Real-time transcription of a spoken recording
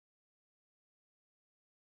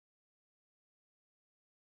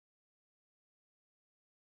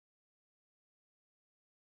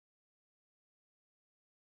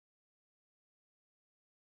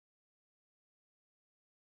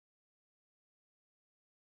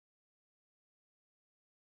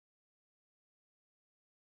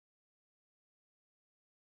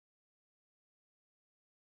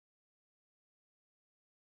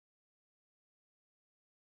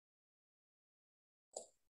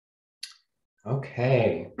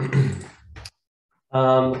Okay.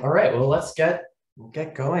 All right, well, let's get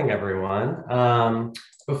going, everyone.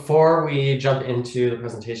 Before we jump into the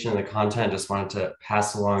presentation and the content, just wanted to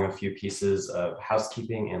pass along a few pieces of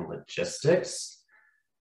housekeeping and logistics.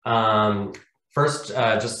 First,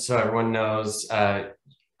 just so everyone knows,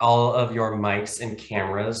 all of your mics and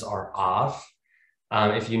cameras are off.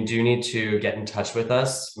 If you do need to get in touch with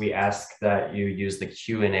us, we ask that you use the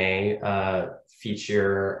Q&A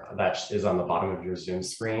feature that is on the bottom of your Zoom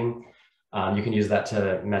screen. You can use that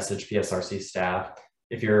to message PSRC staff.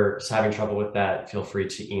 If you're having trouble with that, feel free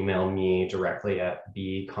to email me directly at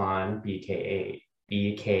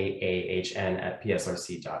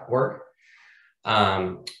bkahn@psrc.org.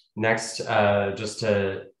 Next, just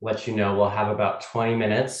to let you know, we'll have about 20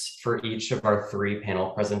 minutes for each of our 3 panel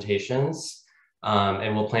presentations.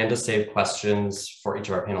 And we'll plan to save questions for each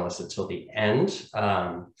of our panelists until the end.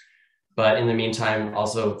 But in the meantime,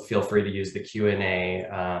 also feel free to use the Q&A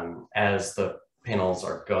as the panels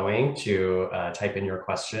are going to type in your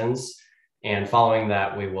questions. And following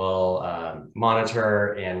that, we will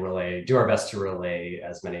monitor and do our best to relay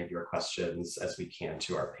as many of your questions as we can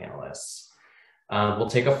to our panelists. We'll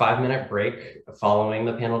take a 5-minute break following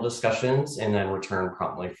the panel discussions and then return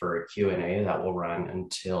promptly for a Q&A that will run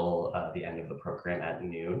until the end of the program at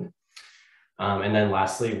noon. And then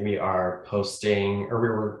lastly, we are recording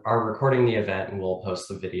the event, and we'll post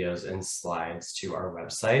the videos and slides to our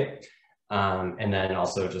website. And then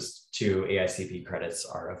also just 2 AICP credits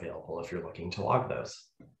are available if you're looking to log those.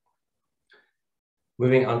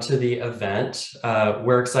 Moving on to the event,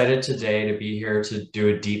 we're excited today to be here to do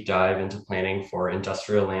a deep dive into planning for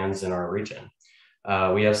industrial lands in our region.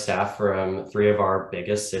 We have staff from 3 of our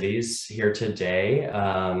biggest cities here today,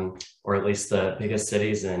 or at least the biggest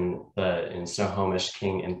cities in Snohomish,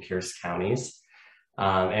 King, and Pierce counties.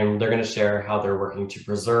 And they're going to share how they're working to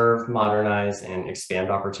preserve, modernize, and expand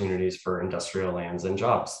opportunities for industrial lands and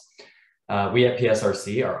jobs. We at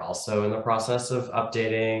PSRC are also in the process of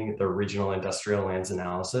updating the regional industrial lands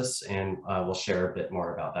analysis, and we'll share a bit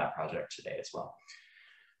more about that project today as well.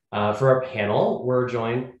 For our panel, we're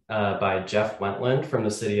joined by Jeff Wentland from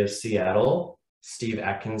the city of Seattle, Steve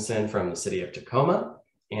Atkinson from the city of Tacoma,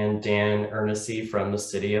 and Dan Ernessy from the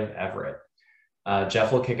city of Everett.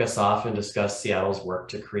 Jeff will kick us off and discuss Seattle's work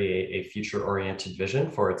to create a future-oriented vision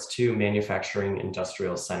for its 2 manufacturing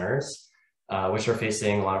industrial centers, which are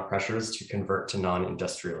facing a lot of pressures to convert to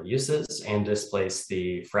non-industrial uses and displace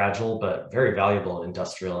the fragile but very valuable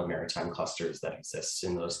industrial and maritime clusters that exist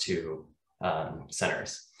in those 2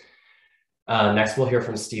 centers. Next, we'll hear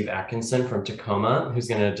from Steve Atkinson from Tacoma, who's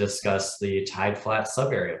going to discuss the Tide Flats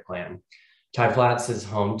subarea plan. Tide Flats is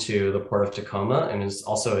home to the Port of Tacoma and is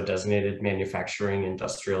also a designated manufacturing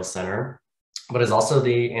industrial center, but is also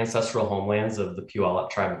the ancestral homelands of the Puyallup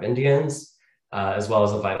tribe of Indians, as well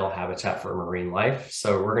as a vital habitat for marine life.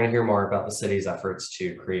 So we're going to hear more about the city's efforts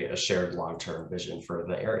to create a shared long-term vision for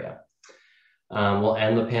the area. We'll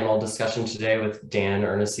end the panel discussion today with Dan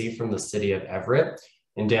Ernessy from the city of Everett.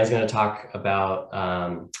 And Dan's going to talk about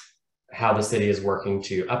how the city is working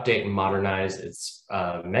to update and modernize its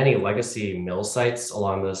many legacy mill sites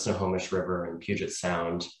along the Snohomish River and Puget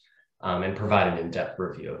Sound, and provide an in-depth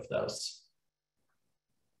review of those.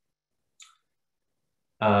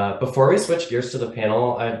 Before we switch gears to the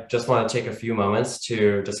panel, I just want to take a few moments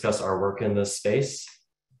to discuss our work in this space.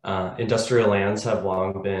 Industrial lands have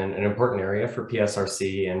long been an important area for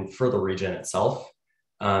PSRC and for the region itself.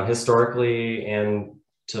 Historically and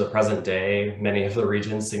to the present day, many of the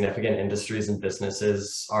region's significant industries and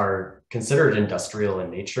businesses are considered industrial in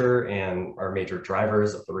nature and are major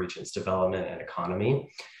drivers of the region's development and economy.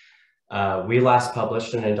 We last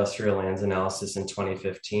published an industrial lands analysis in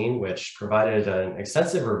 2015, which provided an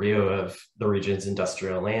extensive review of the region's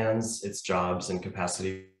industrial lands, its jobs, and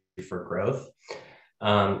capacity for growth.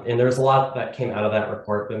 And there's a lot that came out of that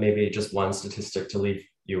report, but maybe just one statistic to leave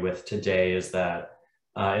you with today is that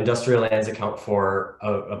industrial lands account for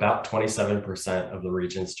about 27% of the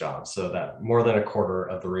region's jobs, so that more than a quarter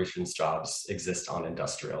of the region's jobs exist on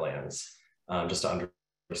industrial lands, just to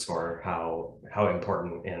underscore how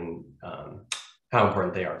important and how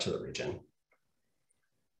important they are to the region.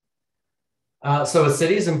 So with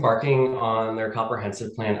cities embarking on their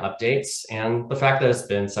comprehensive plan updates and the fact that it's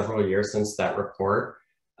been several years since that report,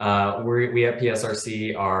 we at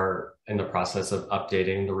PSRC are in the process of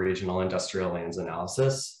updating the regional industrial lands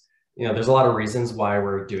analysis. You know, there's a lot of reasons why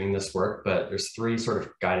we're doing this work, but there's 3 sort of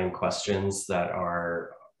guiding questions that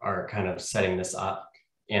are kind of setting this up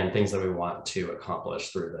and things that we want to accomplish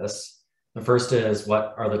through this. The first is,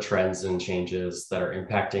 what are the trends and changes that are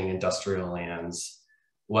impacting industrial lands?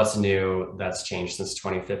 what's new that's changed since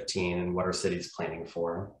 2015, and what are cities planning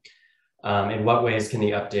for? In what ways can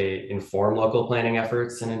the update inform local planning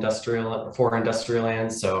efforts in for industrial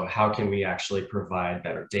lands? So how can we actually provide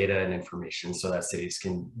better data and information so that cities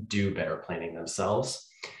can do better planning themselves?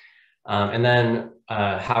 And then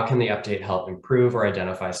how can the update help improve or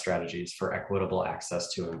identify strategies for equitable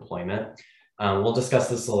access to employment? We'll discuss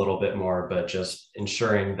this a little bit more, but just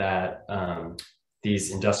ensuring that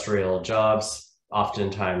these industrial jobs,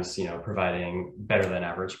 oftentimes, providing better than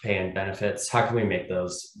average pay and benefits, how can we make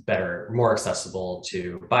those better, more accessible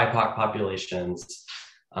to BIPOC populations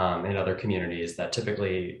and other communities that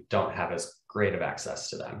typically don't have as great of access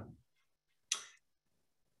to them?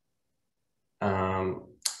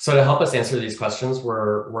 So to help us answer these questions,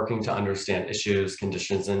 we're working to understand issues,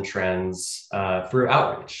 conditions, and trends through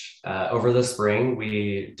outreach. Over the spring,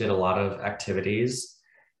 we did a lot of activities.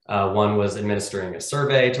 One was administering a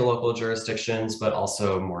survey to local jurisdictions, but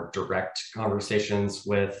also more direct conversations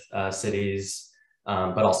with cities,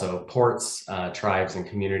 but also ports, tribes, and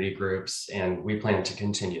community groups. And we plan to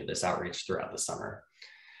continue this outreach throughout the summer.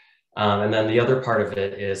 And then the other part of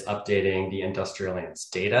it is updating the industrial lands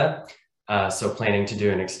data. So planning to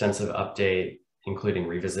do an extensive update, including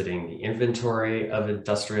revisiting the inventory of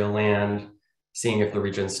industrial land, seeing if the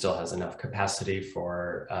region still has enough capacity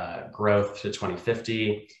for growth to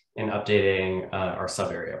 2050, and updating our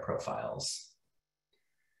sub-area profiles.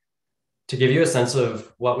 To give you a sense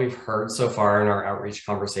of what we've heard so far in our outreach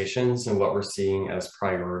conversations and what we're seeing as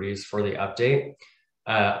priorities for the update,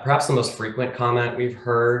 perhaps the most frequent comment we've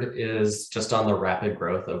heard is just on the rapid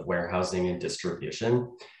growth of warehousing and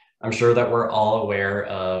distribution. I'm sure that we're all aware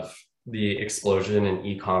of the explosion in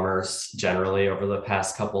e-commerce generally over the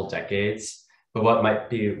past couple decades, but what might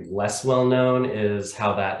be less well known is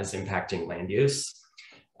how that is impacting land use.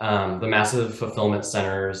 The massive fulfillment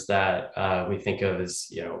centers that we think of as,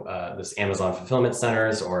 this Amazon fulfillment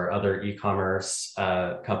centers or other e-commerce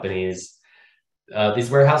companies,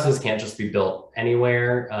 these warehouses can't just be built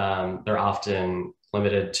anywhere. They're often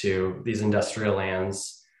limited to these industrial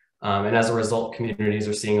lands. And as a result, communities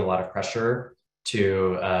are seeing a lot of pressure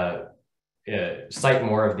to site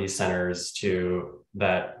more of these centers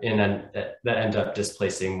that end up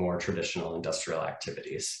displacing more traditional industrial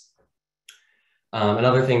activities.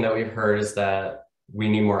 Another thing that we've heard is that we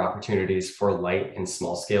need more opportunities for light and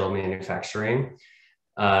small scale manufacturing.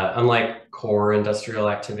 Unlike core industrial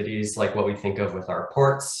activities like what we think of with our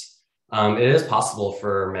ports, it is possible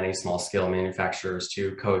for many small scale manufacturers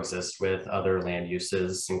to coexist with other land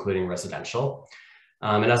uses, including residential.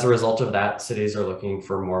 And as a result of that, cities are looking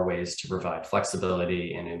for more ways to provide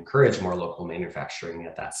flexibility and encourage more local manufacturing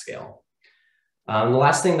at that scale. The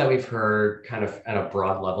last thing that we've heard kind of at a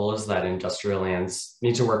broad level is that industrial lands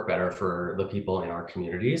need to work better for the people in our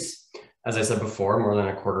communities. As I said before, more than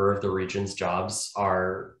a quarter of the region's jobs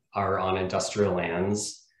are on industrial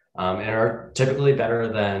lands and are typically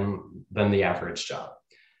better than the average job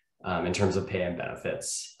in terms of pay and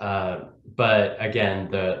benefits. But again,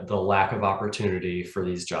 the lack of opportunity for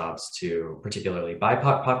these jobs to particularly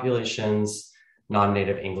BIPOC populations,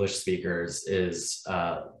 non-native English speakers is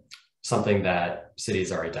something that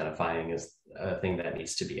cities are identifying as a thing that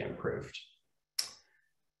needs to be improved.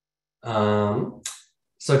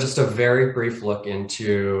 So just a very brief look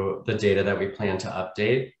into the data that we plan to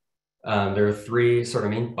update. There are three sort of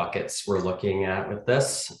main buckets we're looking at with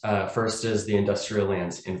this. First is the industrial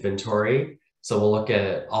lands inventory. So we'll look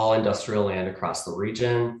at all industrial land across the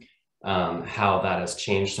region, how that has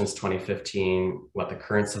changed since 2015, what the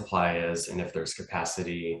current supply is, and if there's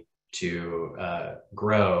capacity to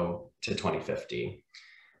grow to 2050.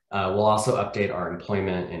 We'll also update our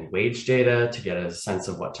employment and wage data to get a sense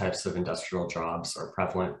of what types of industrial jobs are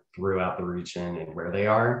prevalent throughout the region and where they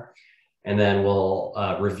are. And then we'll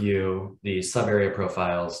review the sub-area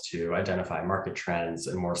profiles to identify market trends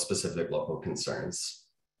and more specific local concerns.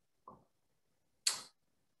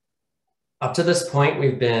 Up to this point,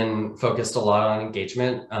 we've been focused a lot on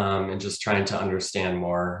engagement and just trying to understand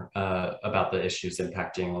more about the issues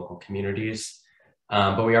impacting local communities.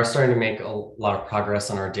 But we are starting to make a lot of progress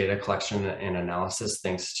on our data collection and analysis,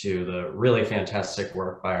 thanks to the really fantastic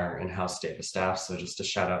work by our in-house data staff. So just a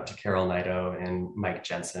shout out to Carol Naito and Mike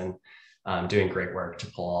Jensen, doing great work to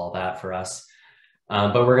pull all that for us.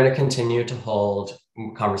 But we're going to continue to hold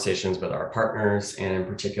conversations with our partners, and in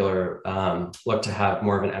particular, look to have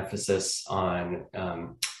more of an emphasis on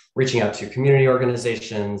reaching out to community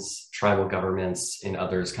organizations, tribal governments, and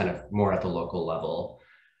others kind of more at the local level.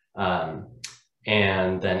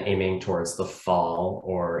 And then aiming towards the fall,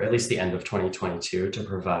 or at least the end of 2022, to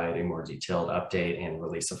provide a more detailed update and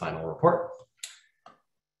release a final report.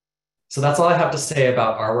 So that's all I have to say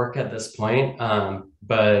about our work at this point.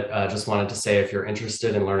 But just wanted to say if you're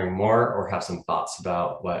interested in learning more or have some thoughts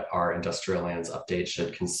about what our industrial lands update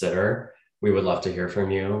should consider, we would love to hear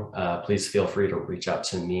from you. Please feel free to reach out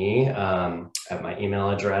to me at my email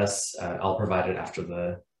address. I'll provide it after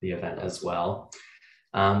the event as well.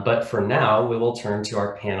 But for now, we will turn to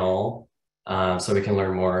our panel so we can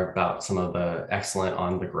learn more about some of the excellent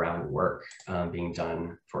on-the-ground work being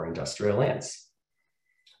done for industrial lands.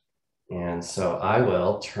 And so I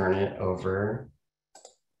will turn it over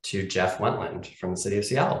to Jeff Wentland from the city of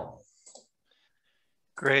Seattle.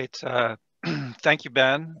 Great. Thank you,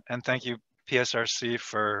 Ben, and thank you, PSRC,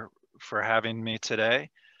 for having me today.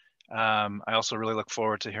 I also really look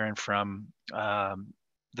forward to hearing from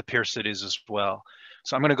the peer cities as well.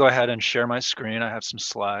 So I'm going to go ahead and share my screen. I have some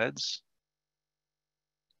slides.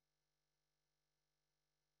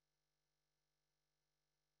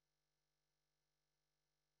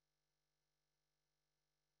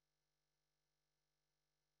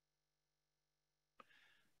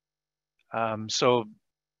 So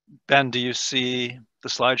Ben, do you see the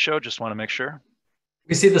slideshow? Just want to make sure.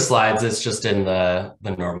 We see the slides. It's just in the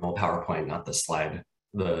normal PowerPoint, not the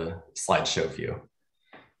slideshow view.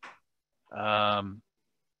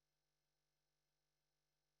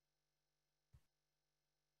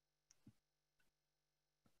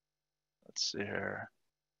 Let's see here.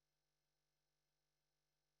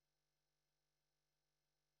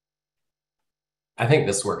 I think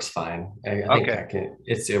this works fine. I think Okay. I can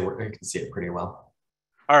see it pretty well.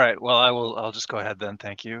 All right. Well, I'll just go ahead then.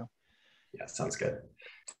 Thank you. Yeah, sounds good.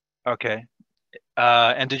 Okay.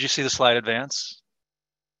 And did you see the slide advance?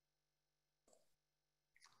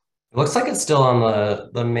 It looks like it's still on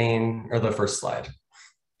the main or the first slide.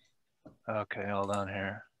 Okay, hold on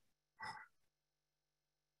here.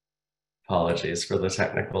 Apologies for the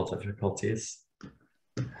technical difficulties.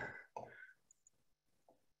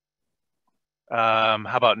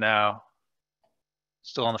 How about now?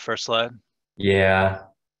 Still on the first slide? Yeah.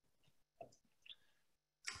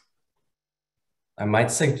 I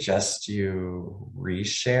might suggest you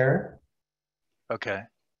reshare. Okay.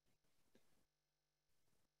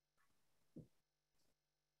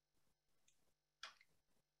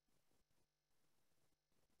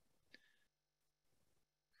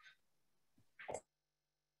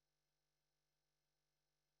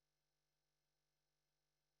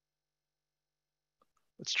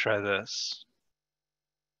 Let's try this.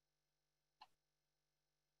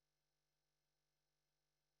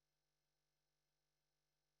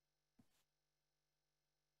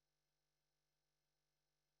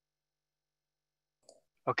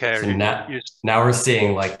 Okay. So now we're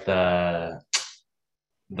seeing like the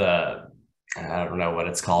I don't know what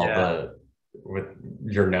it's called, yeah. with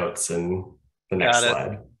your notes and the next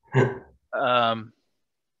slide. How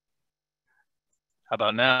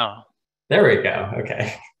about now? There we go.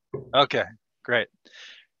 Okay. Okay, great.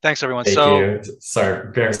 Thanks, everyone. Thank you.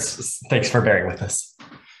 Sorry, thanks for bearing with us.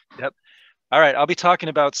 Yep. All right, I'll be talking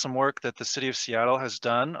about some work that the city of Seattle has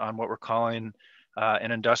done on what we're calling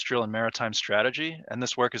an industrial and maritime strategy. And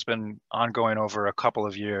this work has been ongoing over a couple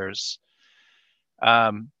of years.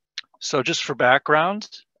 So just for background,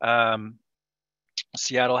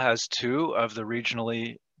 Seattle has two of the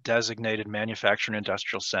regionally designated manufacturing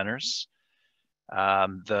industrial centers,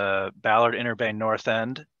 the Ballard Inner Bay North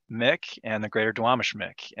End MIC and the Greater Duwamish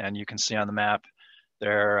MIC. And you can see on the map,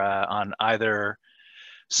 they're on either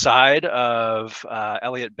side of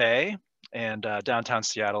Elliott Bay, and downtown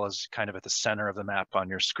Seattle is kind of at the center of the map on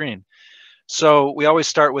your screen. So we always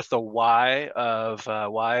start with the why of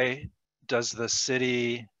why does the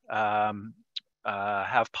city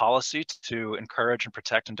have policy to encourage and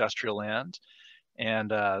protect industrial land? And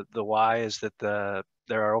the why is that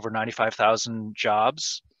there are over 95,000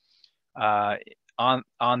 jobs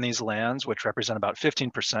on these lands, which represent about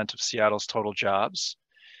 15% of Seattle's total jobs.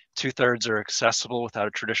 2/3 are accessible without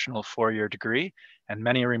a traditional four-year degree, and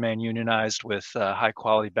many remain unionized with high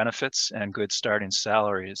quality benefits and good starting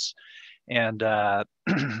salaries. And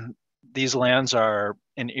these lands are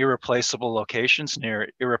in irreplaceable locations near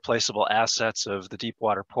irreplaceable assets of the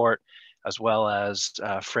deepwater port, as well as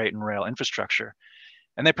freight and rail infrastructure.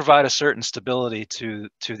 And they provide a certain stability to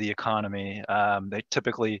the economy. They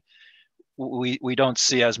typically, we don't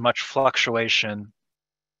see as much fluctuation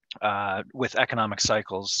with economic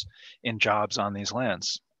cycles in jobs on these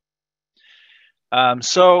lands.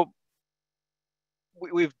 So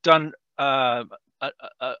we've done a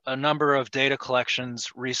number of data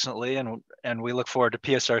collections recently, and we look forward to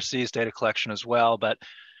PSRC's data collection as well. But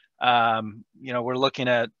you know, we're looking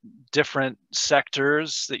at different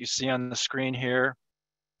sectors that you see on the screen here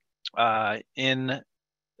in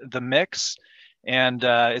the mix. And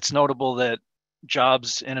it's notable that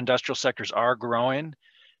jobs in industrial sectors are growing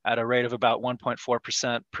at a rate of about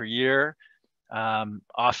 1.4% per year.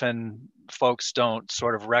 Often folks don't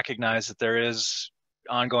sort of recognize that there is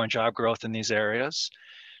ongoing job growth in these areas.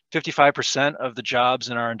 55% of the jobs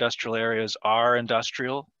in our industrial areas are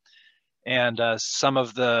industrial, and some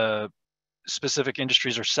of the specific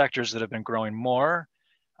industries or sectors that have been growing more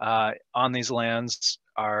on these lands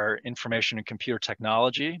are information and computer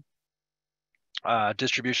technology,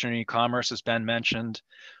 distribution and e-commerce, has been mentioned,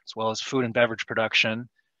 as well as food and beverage production,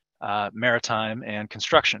 maritime, and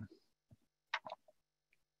construction.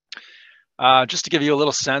 Just to give you a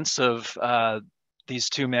little sense of these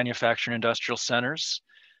two manufacturing industrial centers,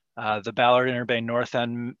 the Ballard Inner Bay North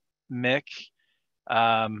End MIC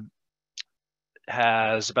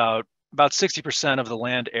has about 60% of the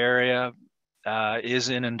land area is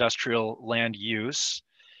in industrial land use.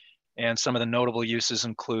 And some of the notable uses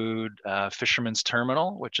include Fisherman's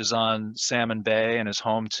Terminal, which is on Salmon Bay and is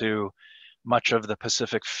home to much of the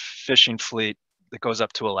Pacific fishing fleet that goes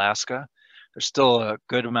up to Alaska. There's still a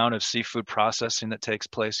good amount of seafood processing that takes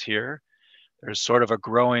place here. There's sort of a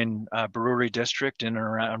growing brewery district in and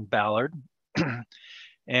around Ballard.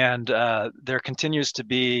 And there continues to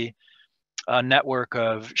be a network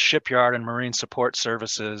of shipyard and marine support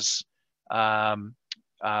services that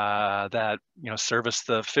service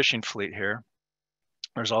the fishing fleet here.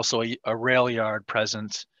 There's also a rail yard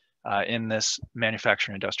present in this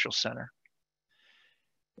manufacturing industrial center.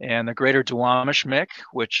 And the Greater Duwamish MIC,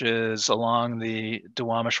 which is along the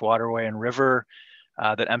Duwamish Waterway and River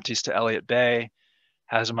that empties to Elliott Bay,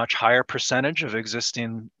 has a much higher percentage of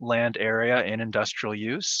existing land area in industrial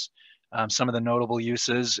use. Some of the notable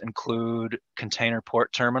uses include container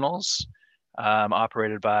port terminals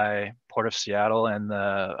operated by Port of Seattle and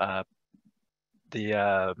the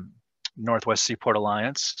Northwest Seaport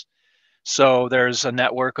Alliance. So there's a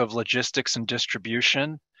network of logistics and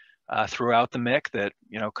distribution throughout the MIC that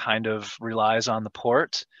kind of relies on the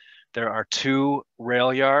port. There are 2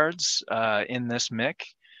 rail yards in this MIC.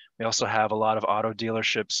 We also have a lot of auto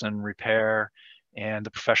dealerships and repair, and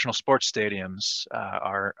the professional sports stadiums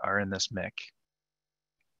are in this MIC.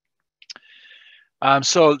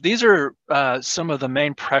 So these are some of the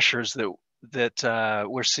main pressures that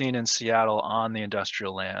we're seeing in Seattle on the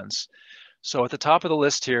industrial lands. So at the top of the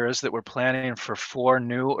list here is that we're planning for 4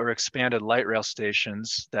 new or expanded light rail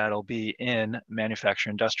stations that'll be in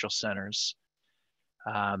manufacturing industrial centers.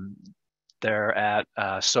 They're at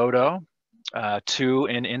Sodo, 2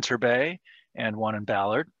 in Interbay, and 1 in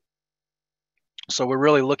Ballard. So we're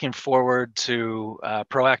really looking forward to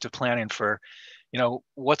proactive planning for,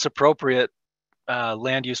 what's appropriate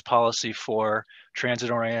land use policy for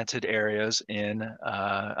transit-oriented areas in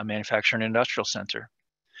a manufacturing industrial center.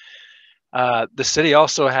 The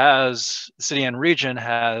city and region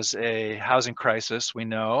has a housing crisis, we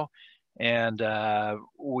know, and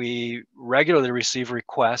we regularly receive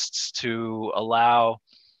requests to allow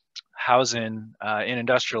housing in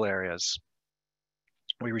industrial areas.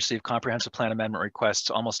 We receive comprehensive plan amendment requests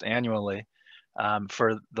almost annually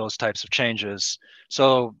for those types of changes.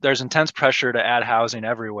 So there's intense pressure to add housing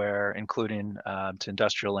everywhere, including to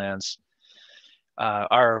industrial lands.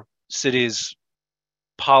 Our city's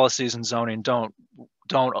policies and zoning don't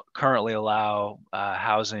currently allow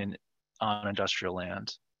housing on industrial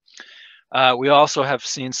land. We also have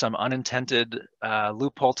seen some unintended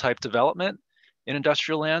loophole type development in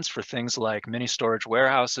industrial lands for things like mini storage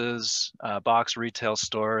warehouses, box retail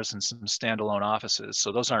stores, and some standalone offices.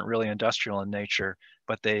 So those aren't really industrial in nature,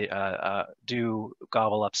 but they do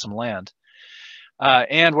gobble up some land.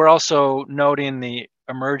 And we're also noting the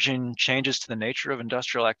emerging changes to the nature of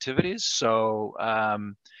industrial activities. So,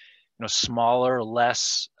 smaller,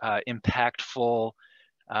 less impactful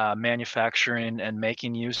manufacturing and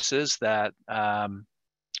making uses that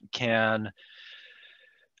can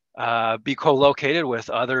be co-located with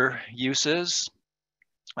other uses,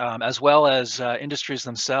 as well as industries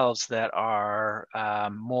themselves that are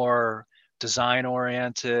more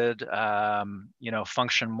design-oriented,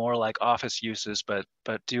 function more like office uses, but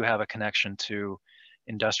do have a connection to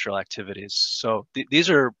industrial activities. So these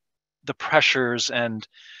are the pressures and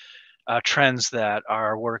trends that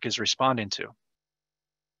our work is responding to.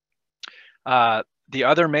 The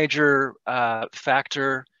other major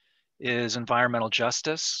factor is environmental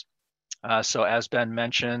justice. So as Ben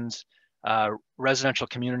mentioned, residential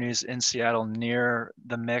communities in Seattle near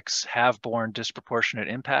the MICs have borne disproportionate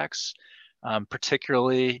impacts.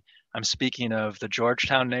 Particularly, I'm speaking of the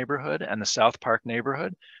Georgetown neighborhood and the South Park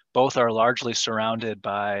neighborhood. Both are largely surrounded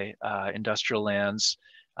by industrial lands.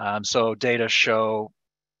 So data show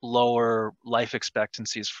lower life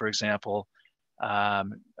expectancies, for example,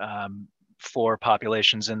 for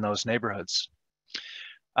populations in those neighborhoods.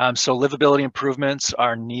 So livability improvements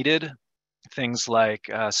are needed. Things like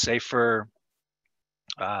safer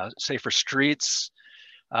streets,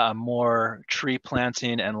 more tree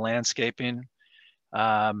planting and landscaping.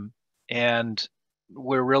 And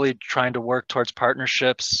we're really trying to work towards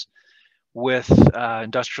partnerships with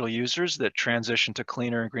industrial users that transition to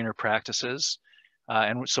cleaner and greener practices.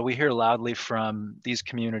 And so we hear loudly from these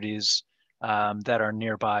communities that are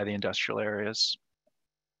nearby the industrial areas.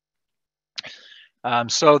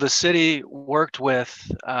 So the city worked with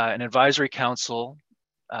an advisory council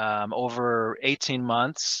over 18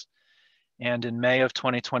 months, and in May of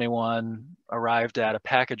 2021 arrived at a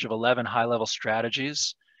package of 11 high-level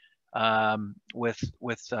strategies with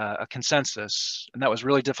a consensus, and that was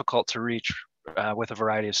really difficult to reach with a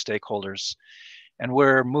variety of stakeholders. And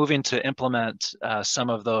we're moving to implement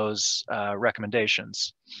some of those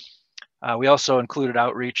recommendations. We also included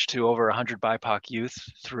outreach to over 100 BIPOC youth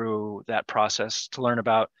through that process to learn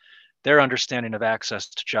about their understanding of access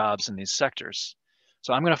to jobs in these sectors.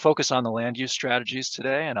 So I'm going to focus on the land use strategies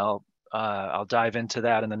today, and I'll dive into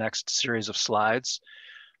that in the next series of slides.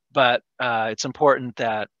 But it's important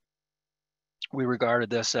that we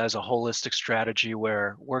regarded this as a holistic strategy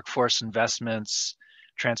where workforce investments,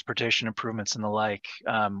 transportation improvements, and the like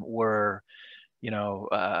were,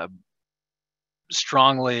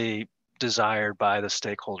 strongly desired by the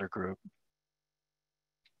stakeholder group.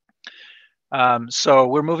 So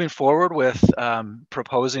we're moving forward with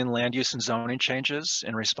proposing land use and zoning changes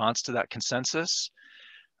in response to that consensus.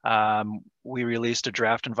 We released a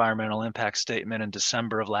draft environmental impact statement in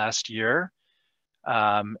December of last year,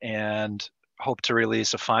 and hope to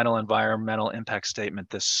release a final environmental impact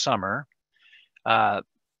statement this summer.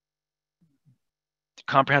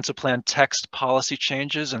 Comprehensive plan text policy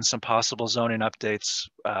changes and some possible zoning updates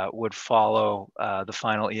would follow the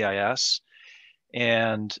final EIS,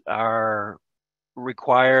 and our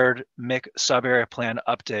required MIC sub-area plan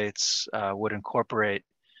updates would incorporate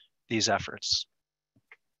these efforts.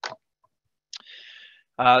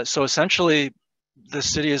 So essentially, the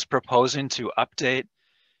city is proposing to update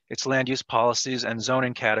its land use policies and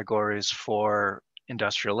zoning categories for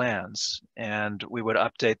industrial lands, and we would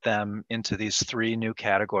update them into these 3 new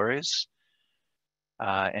categories.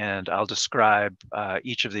 And I'll describe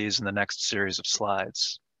each of these in the next series of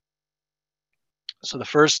slides. So the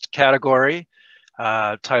first category,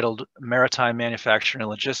 titled Maritime Manufacturing and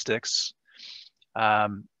Logistics,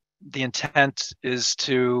 the intent is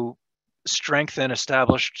to strengthen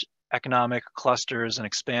established economic clusters and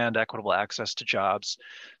expand equitable access to jobs.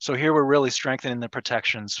 So here we're really strengthening the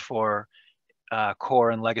protections for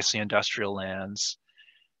core and legacy industrial lands.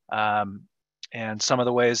 And some of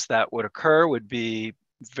the ways that would occur would be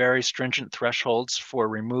very stringent thresholds for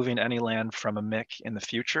removing any land from a MIC in the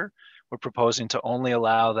future. We're proposing to only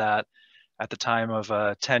allow that at the time of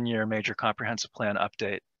a 10-year major comprehensive plan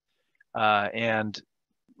update. And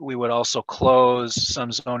we would also close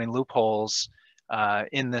some zoning loopholes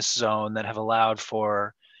in this zone that have allowed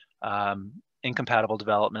for incompatible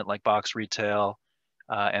development like box retail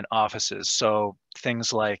and offices. So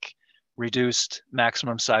things like reduced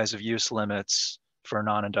maximum size of use limits for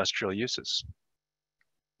non-industrial uses.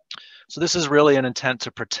 So this is really an intent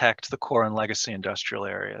to protect the core and legacy industrial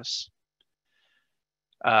areas.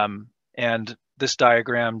 And this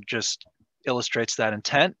diagram just illustrates that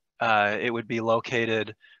intent. It would be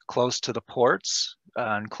located close to the ports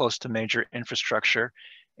and close to major infrastructure,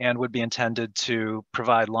 and would be intended to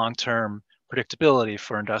provide long-term predictability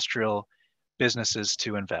for industrial businesses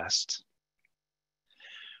to invest.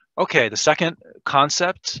 Okay, the second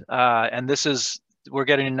concept, and this is, we're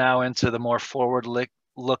getting now into the more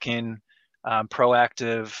forward-looking,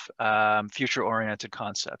 proactive, future-oriented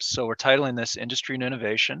concepts. So we're titling this Industry and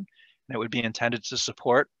Innovation, and it would be intended to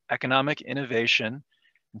support economic innovation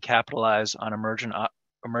and capitalize on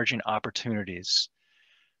emerging opportunities.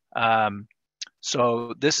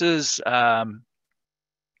 So this is,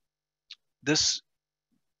 this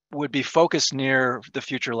would be focused near the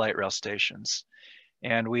future light rail stations.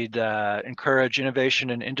 And we'd encourage innovation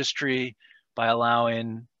in industry by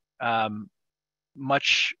allowing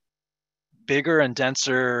much bigger and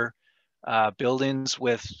denser buildings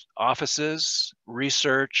with offices,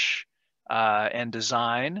 research, and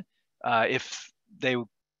design, if they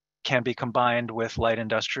can be combined with light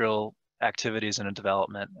industrial activities and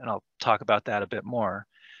development. And I'll talk about that a bit more.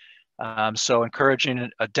 So encouraging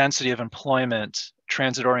a density of employment,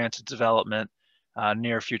 transit-oriented development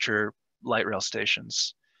near future light rail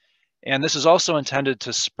stations. And this is also intended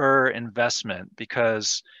to spur investment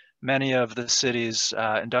because many of the city's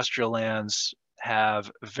industrial lands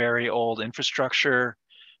have very old infrastructure,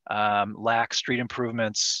 lack street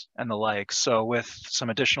improvements and the like. So with some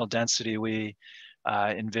additional density, we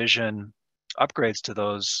envision upgrades to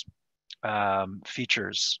those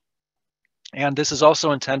features. And this is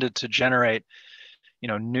also intended to generate,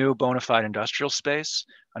 new bona fide industrial space.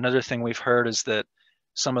 Another thing we've heard is that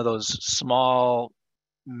some of those small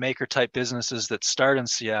maker type businesses that start in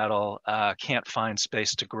Seattle can't find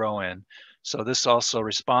space to grow in. So this also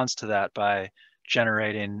responds to that by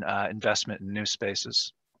generating investment in new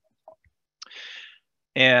spaces.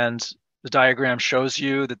 And the diagram shows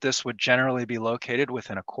you that this would generally be located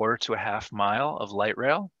within a quarter to a half mile of light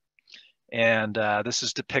rail. And this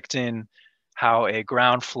is depicting how a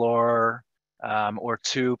ground floor or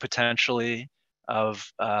two potentially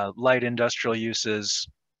of light industrial uses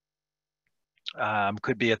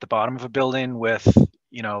could be at the bottom of a building with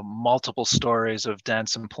multiple stories of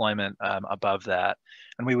dense employment above that.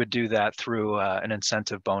 And we would do that through an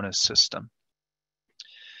incentive bonus system.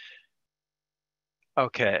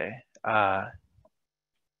 Okay. And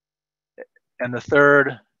the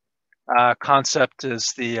third concept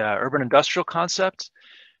is the urban industrial concept.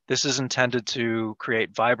 This is intended to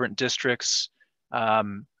create vibrant districts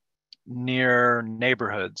near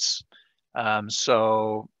neighborhoods.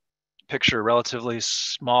 So picture relatively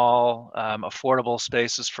small, affordable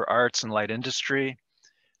spaces for arts and light industry.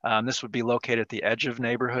 This would be located at the edge of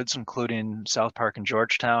neighborhoods, including South Park and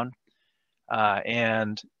Georgetown.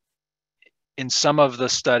 And in some of the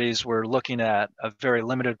studies, we're looking at a very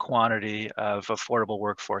limited quantity of affordable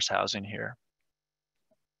workforce housing here.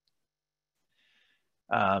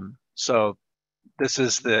 So this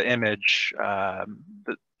is the image,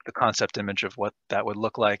 the concept image of what that would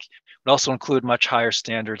look like. It would also include much higher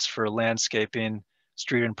standards for landscaping,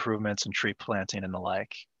 street improvements, and tree planting and the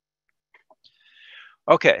like.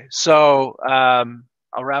 Okay, so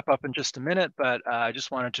I'll wrap up in just a minute, but I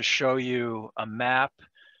just wanted to show you a map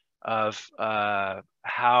of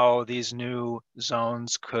how these new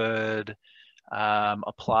zones could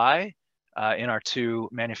apply in our two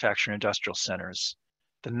manufacturing industrial centers.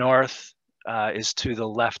 The north is to the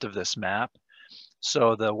left of this map.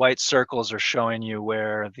 So the white circles are showing you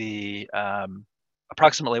where the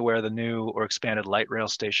approximately where the new or expanded light rail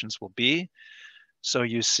stations will be. So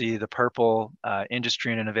you see the purple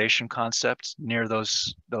industry and innovation concept near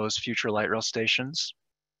those future light rail stations.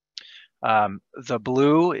 The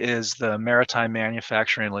blue is the maritime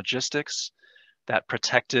manufacturing and logistics, that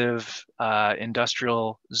protective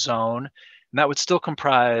industrial zone. And that would still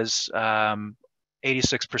comprise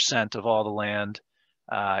 86% of all the land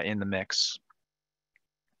in the mix.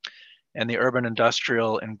 And the urban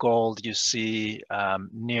industrial in gold you see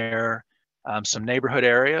near some neighborhood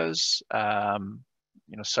areas,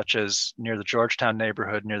 such as near the Georgetown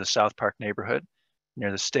neighborhood, near the South Park neighborhood,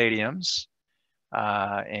 near the stadiums,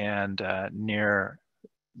 and near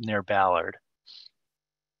Ballard.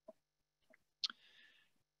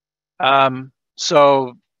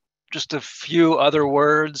 So just a few other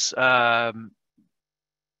words.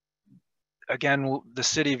 Again, the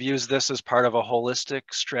city views this as part of a holistic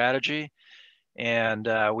strategy, and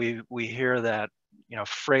we hear that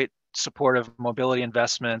freight supportive mobility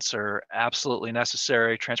investments are absolutely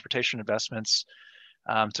necessary, transportation investments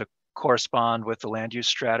to correspond with the land use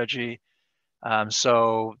strategy.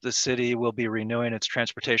 So the city will be renewing its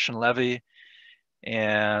transportation levy,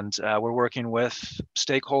 and we're working with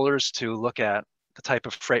stakeholders to look at the type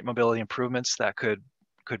of freight mobility improvements that could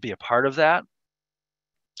be a part of that.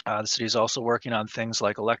 The city is also working on things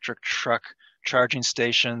like electric truck charging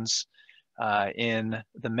stations in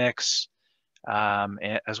the mix,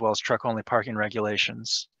 as well as truck-only parking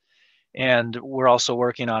regulations. And we're also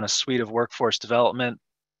working on a suite of workforce development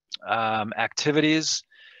activities.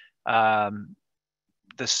 The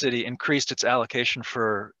city increased its allocation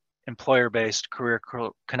for employer-based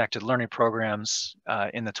career-connected learning programs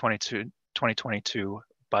in the 2022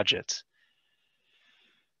 budget.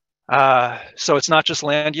 So it's not just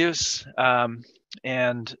land use,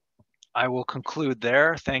 and I will conclude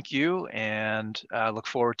there. Thank you, and look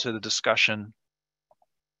forward to the discussion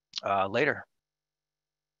later.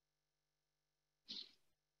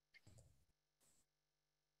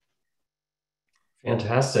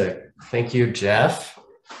 Fantastic. Thank you, Jeff.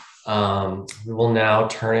 We will now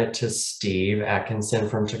turn it to Steve Atkinson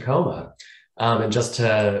from Tacoma. And just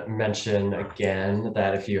to mention again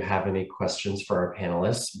that if you have any questions for our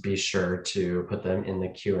panelists, be sure to put them in the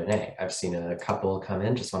Q&A. I've seen a couple come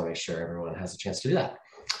in, just want to make sure everyone has a chance to do that.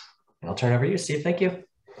 And I'll turn it over to you, Steve. Thank you.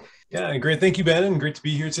 Yeah, great. Thank you, Ben, and great to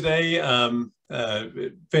be here today.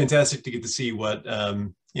 Fantastic to get to see what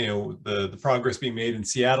the progress being made in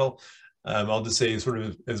Seattle. I'll just say, sort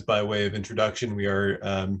of as by way of introduction, we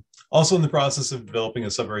are also in the process of developing a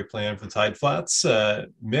subarray plan for the Tide Flats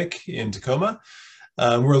MIC in Tacoma.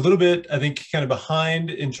 We're a little bit, I think, kind of behind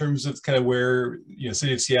in terms of kind of where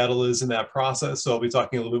City of Seattle is in that process. So I'll be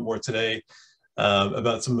talking a little bit more today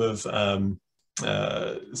about some of the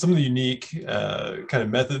unique kind of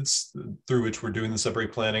methods through which we're doing the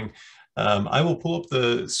subarray planning. I will pull up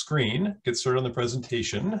the screen, get started on the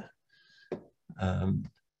presentation,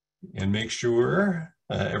 and make sure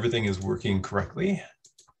everything is working correctly.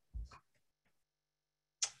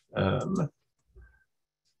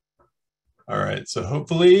 All right, so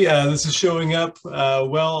hopefully this is showing up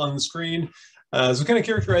well on the screen. So kind of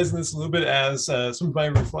characterizing this a little bit as some of my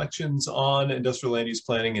reflections on industrial land use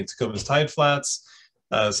planning in Tacoma's Tide Flats,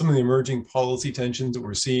 some of the emerging policy tensions that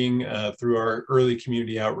we're seeing through our early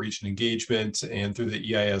community outreach and engagement and through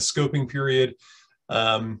the EIS scoping period.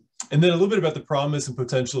 And then a little bit about the promise and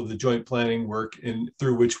potential of the joint planning work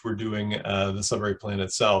through which we're doing the subarray plan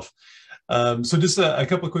itself. So just a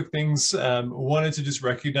couple of quick things. Wanted to just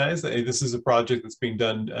recognize that this is a project that's being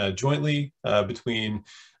done jointly between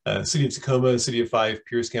City of Tacoma, City of Fife,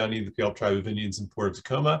 Pierce County, the Puyallup Tribe of Indians, and Port of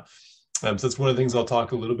Tacoma. So that's one of the things I'll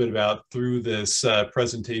talk a little bit about through this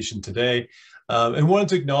presentation today. And wanted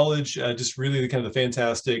to acknowledge just really the kind of the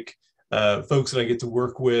fantastic folks that I get to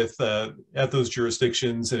work with at those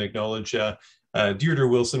jurisdictions, and acknowledge Deirdre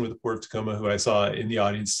Wilson with the Port of Tacoma, who I saw in the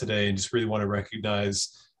audience today, and just really want to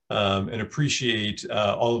recognize and appreciate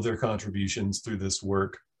all of their contributions through this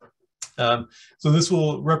work. So this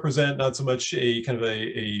will represent not so much a kind of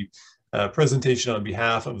a presentation on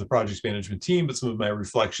behalf of the project management team, but some of my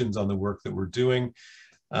reflections on the work that we're doing.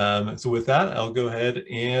 So with that, I'll go ahead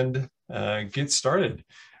and get started.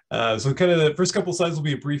 So kind of the first couple slides will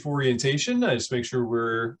be a brief orientation. I just make sure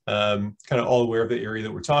we're kind of all aware of the area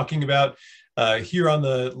that we're talking about. Here on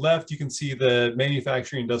the left, you can see the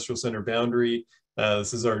manufacturing industrial center boundary.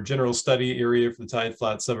 This is our general study area for the Tide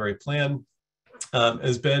Flats subarray plan.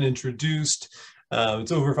 Has been introduced.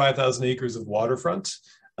 It's over 5,000 acres of waterfront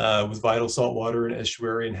with vital saltwater and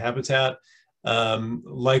estuarine habitat.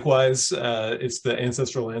 Likewise, it's the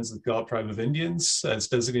ancestral lands of the Puyallup Tribe of Indians. It's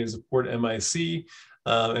designated as a Port MIC,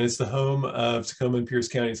 and it's the home of Tacoma and Pierce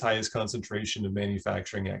County's highest concentration of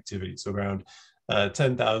manufacturing activity. So around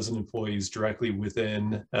 10,000 employees directly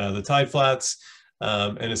within the Tide Flats.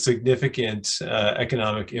 And a significant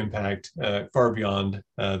economic impact far beyond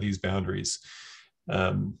these boundaries.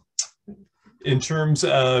 In terms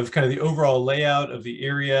of kind of the overall layout of the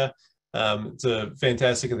area, it's a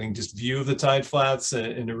fantastic, I think, just view of the Tide Flats,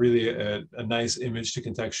 and a really a nice image to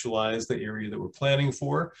contextualize the area that we're planning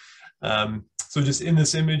for. So just in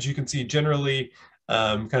this image, you can see generally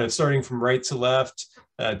kind of starting from right to left,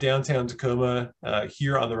 downtown Tacoma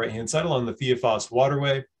here on the right-hand side along the Theophos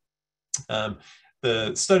Waterway.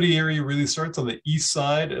 The study area really starts on the east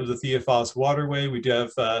side of the Theophos Waterway. We do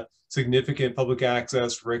have significant public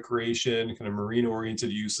access, recreation, kind of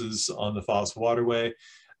marine-oriented uses on the Foss Waterway.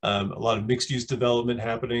 A lot of mixed-use development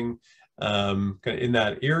happening kind of in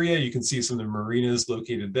that area. You can see some of the marinas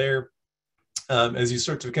located there. As you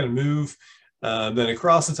start to kind of move then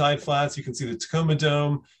across the Tide Flats, you can see the Tacoma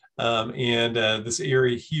Dome and this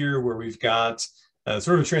area here where we've got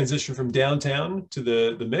sort of a transition from downtown to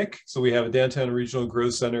the MIC. So we have a downtown regional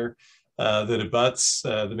growth center that abuts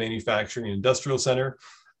the manufacturing and industrial center.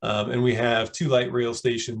 And we have 2 light rail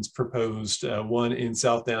stations proposed, one in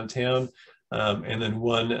South Downtown and then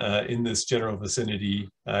one in this general vicinity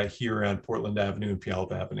here around Portland Avenue and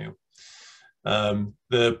Puyallup Avenue.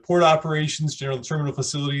 The port operations, general terminal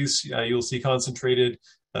facilities, you'll see concentrated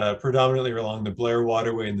predominantly along the Blair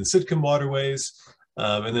Waterway and the Sitcomb Waterways.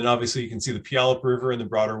 And then obviously you can see the Puyallup River and the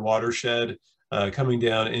broader watershed coming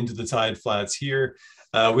down into the Tide Flats here.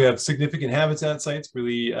 We have significant habitat sites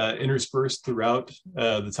really interspersed throughout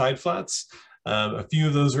the Tide Flats. A few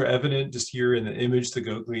of those are evident just here in the image, the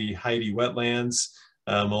Goatley-Heidi wetlands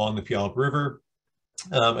along the Puyallup River.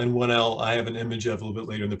 And one I have an image of a little bit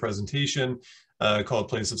later in the presentation called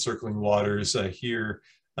Place of Circling Waters here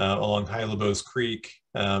along Hylabos Creek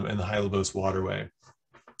and the Hylabos Waterway.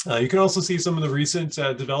 You can also see some of the recent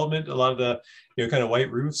development, a lot of the kind of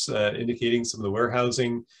white roofs indicating some of the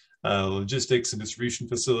warehousing, logistics and distribution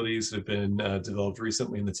facilities that have been developed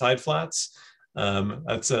recently in the Tide Flats.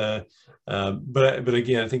 But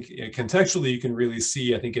again, I think contextually you can really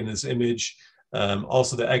see, I think in this image,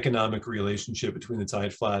 also the economic relationship between the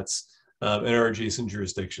Tide Flats and our adjacent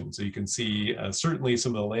jurisdictions. So you can see certainly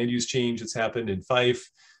some of the land use change that's happened in Fife,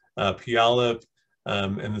 Puyallup,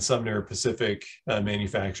 and the Sumner Pacific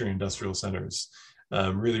manufacturing industrial centers.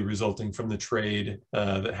 really resulting from the trade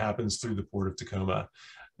that happens through the Port of Tacoma.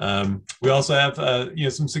 We also have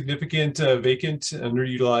some significant vacant,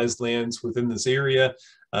 underutilized lands within this area,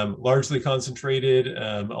 largely concentrated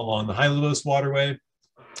along the Hylobos waterway,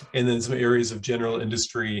 and then some areas of general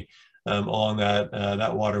industry along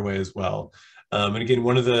that waterway as well. And again,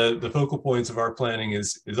 one of the focal points of our planning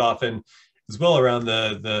is often as well around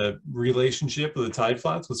the relationship of the tide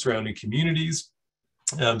flats with surrounding communities.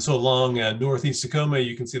 So along northeast Tacoma,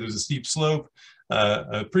 you can see there's a steep slope,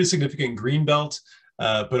 a pretty significant green belt,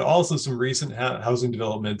 but also some recent housing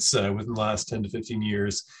developments within the last 10 to 15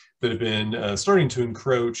 years that have been starting to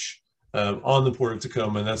encroach on the Port of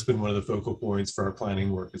Tacoma, and that's been one of the focal points for our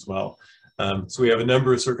planning work as well. So we have a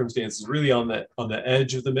number of circumstances really on the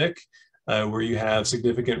edge of the MIC, where you have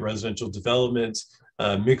significant residential development,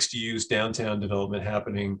 mixed use downtown development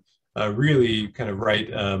happening really kind of right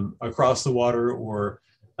across the water or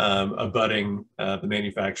abutting the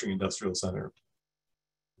manufacturing industrial center.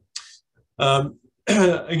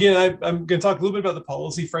 Again, I'm going to talk a little bit about the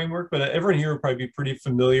policy framework, but everyone here will probably be pretty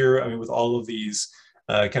familiar, with all of these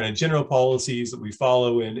kind of general policies that we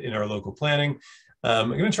follow in our local planning. I'm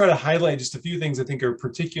going to try to highlight just a few things I think are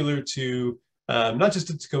particular to not just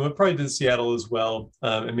to Tacoma, probably to Seattle as well,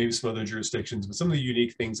 and maybe some other jurisdictions, but some of the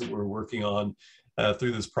unique things that we're working on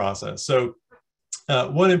through this process. So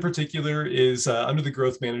one in particular is under the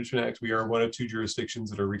Growth Management Act, we are one of 2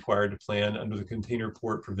 jurisdictions that are required to plan under the container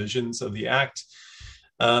port provisions of the Act.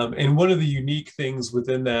 And one of the unique things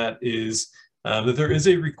within that is that there is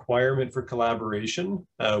a requirement for collaboration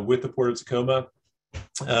with the Port of Tacoma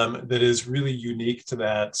that is really unique to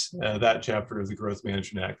that chapter of the Growth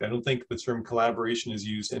Management Act. I don't think the term collaboration is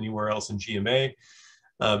used anywhere else in GMA.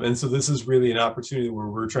 And so this is really an opportunity where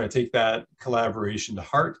we're trying to take that collaboration to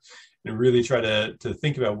heart and really try to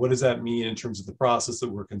think about what does that mean in terms of the process that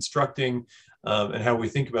we're constructing and how we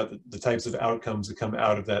think about the types of outcomes that come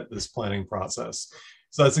out of this planning process.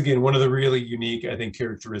 So that's, again, one of the really unique, I think,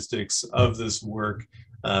 characteristics of this work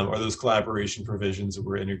are those collaboration provisions that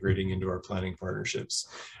we're integrating into our planning partnerships.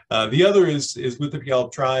 The other is with the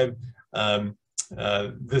Puyallup tribe.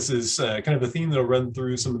 This is kind of a theme that'll run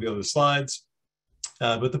through some of the other slides.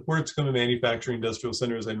 But the Port of Tacoma Manufacturing Industrial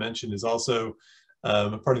Center, as I mentioned, is also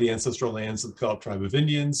a part of the ancestral lands of the Puyallup Tribe of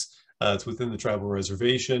Indians. It's within the tribal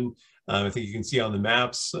reservation. I think you can see on the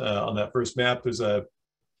maps, on that first map, there's a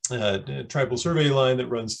tribal survey line that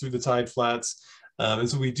runs through the tide flats. And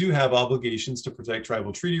so we do have obligations to protect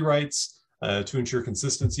tribal treaty rights, to ensure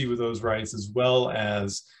consistency with those rights, as well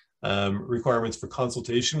as requirements for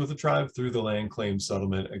consultation with the tribe through the land claim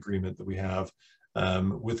settlement agreement that we have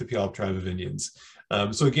with the Puyallup Tribe of Indians.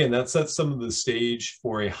 So again, that sets some of the stage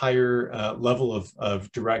for a higher level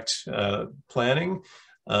of direct planning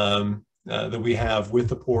that we have with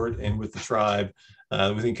the port and with the tribe.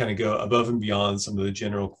 We think kind of go above and beyond some of the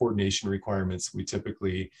general coordination requirements we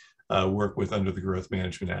typically work with under the Growth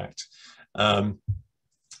Management Act.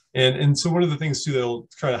 And so one of the things too that I'll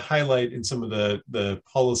try to highlight in some of the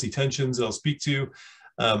policy tensions that I'll speak to,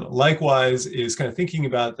 likewise, is kind of thinking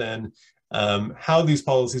about then how these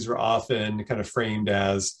policies are often kind of framed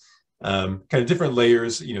as kind of different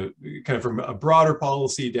layers, kind of from a broader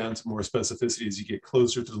policy down to more specificity as you get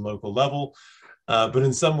closer to the local level. But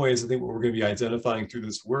in some ways, I think what we're going to be identifying through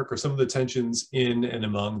this work are some of the tensions in and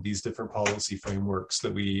among these different policy frameworks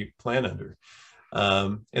that we plan under.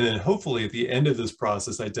 And then hopefully at the end of this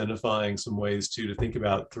process, identifying some ways to think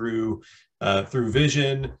about through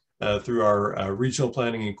vision, through our regional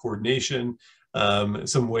planning and coordination,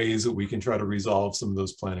 some ways that we can try to resolve some of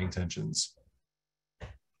those planning tensions.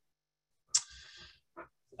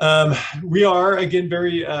 We are, again,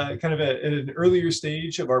 very kind of at an earlier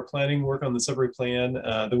stage of our planning work on the subrate plan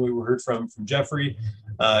than we heard from Jeffrey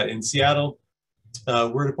in Seattle.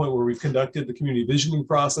 We're at a point where we've conducted the community visioning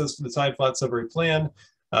process for the tide flat subrate plan.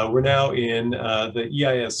 We're now in the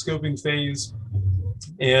EIS scoping phase.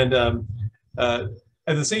 And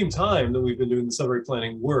at the same time that we've been doing the subrate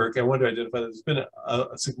planning work, I wanted to identify that there's been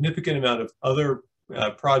a significant amount of other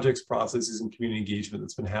projects, processes, and community engagement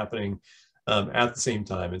that's been happening at the same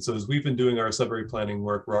time. And so as we've been doing our subrate planning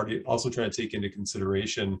work, we're already also trying to take into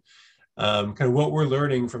consideration kind of what we're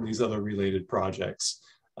learning from these other related projects.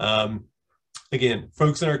 Again,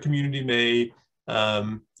 folks in our community may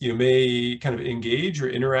kind of engage or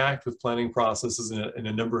interact with planning processes in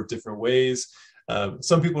a number of different ways.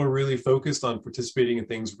 Some people are really focused on participating in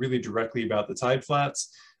things really directly about the tide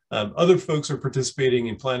flats. Other folks are participating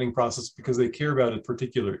in planning process because they care about a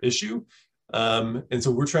particular issue. And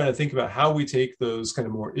so we're trying to think about how we take those kind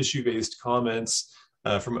of more issue-based comments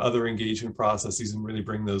from other engagement processes and really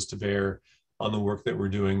bring those to bear on the work that we're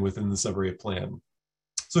doing within the subrate plan.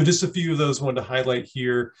 So just a few of those I wanted to highlight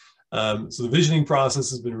here. So the visioning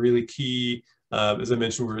process has been really key. As I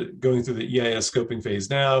mentioned, we're going through the EIS scoping phase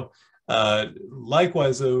now.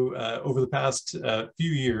 Likewise, though, over the past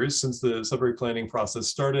few years since the subrate planning process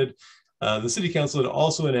started, the City Council had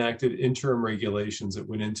also enacted interim regulations that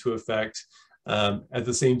went into effect at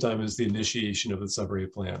the same time as the initiation of the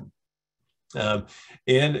subrate plan.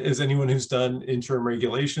 And as anyone who's done interim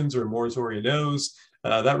regulations or moratorium knows,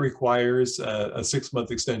 that requires a 6-month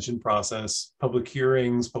extension process, public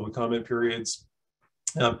hearings, public comment periods.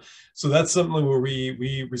 So that's something where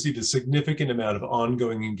we received a significant amount of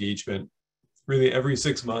ongoing engagement, really every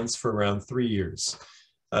 6 months for around 3 years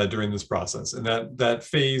during this process. And that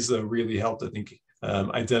phase really helped, I think,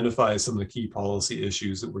 identify some of the key policy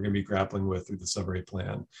issues that we're going to be grappling with through the subrate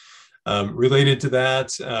plan. Related to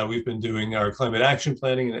that, we've been doing our climate action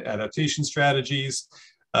planning and adaptation strategies,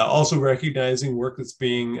 also recognizing work that's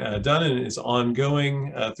being done and is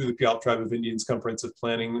ongoing through the Puyallup Tribe of Indians comprehensive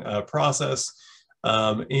planning process,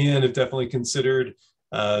 and have definitely considered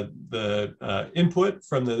the input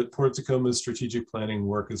from the Port Tacoma strategic planning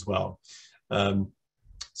work as well.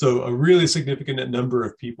 So a really significant number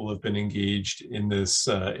of people have been engaged in this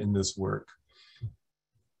work.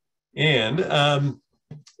 And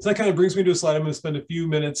so that kind of brings me to a slide I'm going to spend a few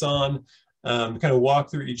minutes on, kind of walk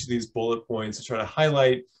through each of these bullet points to try to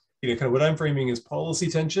highlight, kind of what I'm framing as policy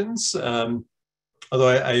tensions. Although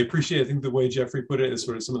I appreciate, I think the way Jeffrey put it is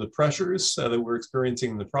sort of some of the pressures that we're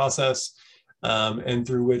experiencing in the process, and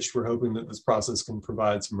through which we're hoping that this process can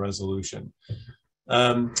provide some resolution.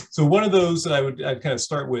 So one of those that I'd kind of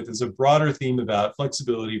start with is a broader theme about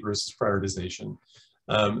flexibility versus prioritization.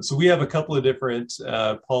 So we have a couple of different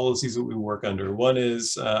policies that we work under. One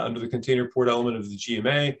is under the container port element of the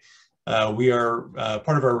GMA. We are,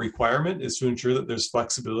 part of our requirement is to ensure that there's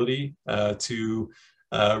flexibility to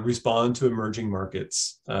respond to emerging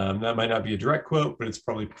markets. That might not be a direct quote, but it's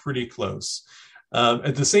probably pretty close.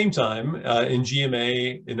 At the same time, in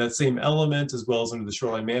GMA, in that same element, as well as under the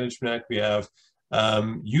Shoreline Management Act, we have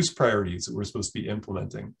use priorities that we're supposed to be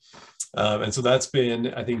implementing. And so that's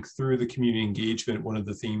been, I think, through the community engagement, one of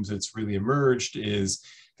the themes that's really emerged is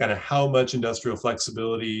kind of how much industrial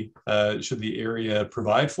flexibility should the area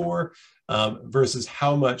provide for, versus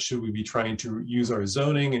how much should we be trying to use our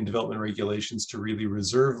zoning and development regulations to really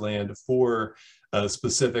reserve land for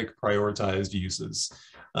specific prioritized uses.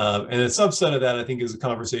 And a subset of that, I think, is a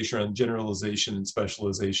conversation around generalization and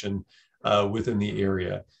specialization within the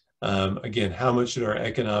area. Again, how much should our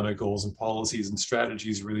economic goals and policies and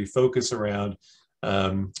strategies really focus around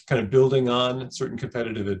kind of building on certain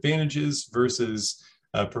competitive advantages versus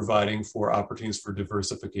providing for opportunities for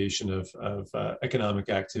diversification of economic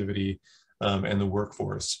activity and the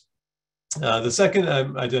workforce. The second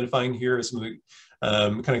I'm identifying here is some of the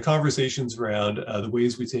kind of conversations around the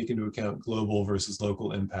ways we take into account global versus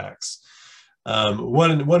local impacts.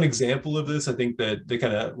 One example of this, I think that they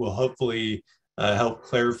kind of will hopefully help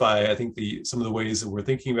clarify, I think, some of the ways that we're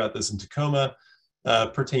thinking about this in Tacoma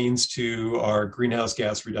pertains to our greenhouse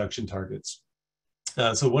gas reduction targets.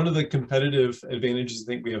 So one of the competitive advantages I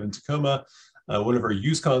think we have in Tacoma, one of our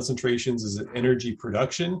use concentrations is energy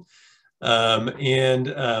production. One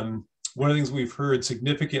of the things we've heard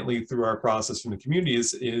significantly through our process from the community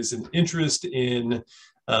is an interest in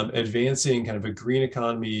advancing kind of a green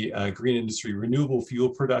economy, green industry, renewable fuel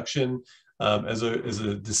production, as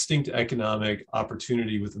a distinct economic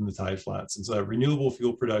opportunity within the tide flats. And so that renewable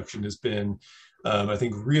fuel production has been, I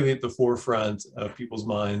think, really at the forefront of people's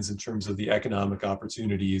minds in terms of the economic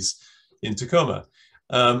opportunities in Tacoma.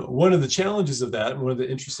 One of the challenges of that, and one of the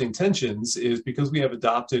interesting tensions, is because we have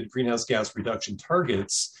adopted greenhouse gas reduction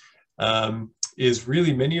targets, is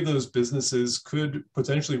really many of those businesses could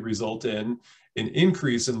potentially result in an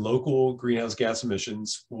increase in local greenhouse gas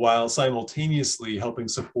emissions while simultaneously helping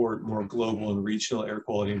support more global and regional air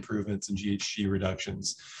quality improvements and GHG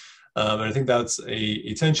reductions. And I think that's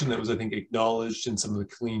a tension that was, I think, acknowledged in some of the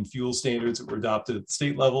clean fuel standards that were adopted at the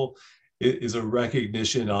state level. It is a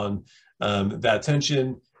recognition on that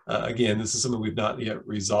tension. Again, this is something we've not yet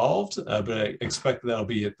resolved, but I expect that'll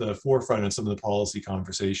be at the forefront of some of the policy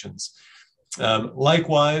conversations.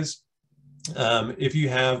 Likewise, if you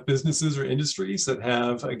have businesses or industries that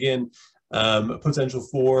have, again, potential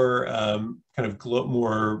for kind of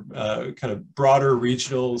more kind of broader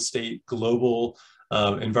regional, state, global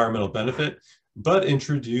environmental benefit, but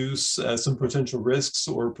introduce some potential risks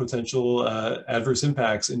or potential adverse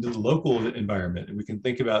impacts into the local environment. And we can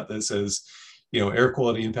think about this as, air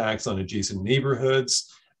quality impacts on adjacent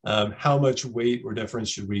neighborhoods. How much weight or deference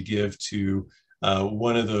should we give to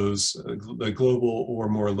one of those global or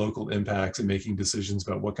more local impacts in making decisions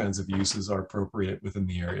about what kinds of uses are appropriate within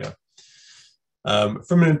the area.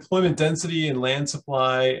 From an employment density and land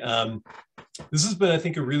supply, this has been, I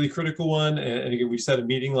think, a really critical one. And again, we just had a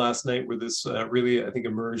meeting last night where this really, I think,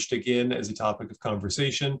 emerged again as a topic of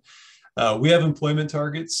conversation. We have employment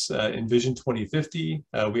targets in Vision 2050.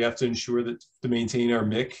 We have to ensure that to maintain our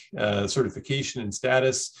MIC certification and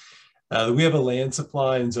status, we have a land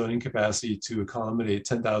supply and zoning capacity to accommodate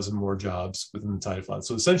 10,000 more jobs within the tide flats.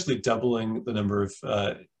 So essentially doubling the number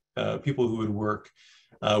of people who would work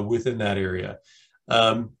within that area.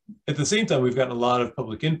 At the same time, we've gotten a lot of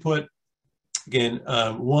public input. Again,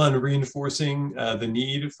 one, reinforcing the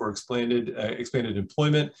need for expanded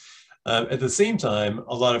employment. At the same time,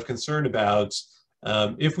 a lot of concern about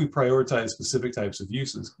if we prioritize specific types of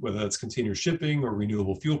uses, whether that's container shipping or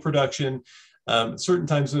renewable fuel production, certain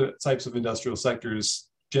types of industrial sectors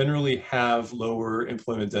generally have lower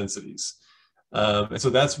employment densities. And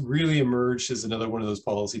so that's really emerged as another one of those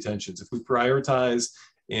policy tensions. If we prioritize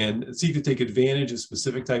and seek to take advantage of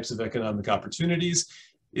specific types of economic opportunities,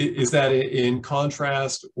 is that in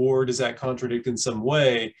contrast, or does that contradict in some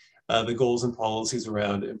way the goals and policies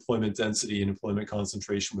around employment density and employment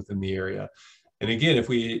concentration within the area? And again, if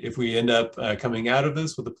we end up coming out of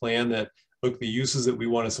this with a plan that, look, the uses that we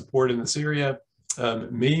want to support in this area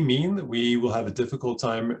may mean that we will have a difficult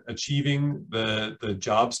time achieving the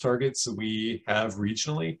jobs targets that we have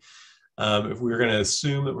regionally. If we're going to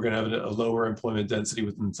assume that we're going to have a lower employment density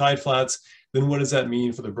within the tide flats, then what does that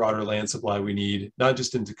mean for the broader land supply we need, not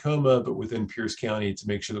just in Tacoma, but within Pierce County, to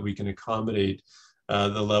make sure that we can accommodate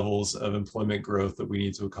the levels of employment growth that we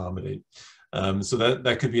need to accommodate? So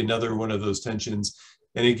that could be another one of those tensions.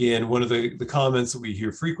 And again, one of the comments that we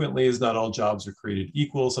hear frequently is not all jobs are created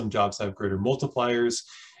equal. Some jobs have greater multipliers.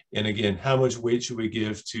 And again, how much weight should we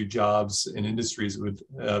give to jobs and industries that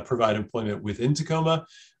would provide employment within Tacoma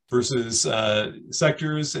versus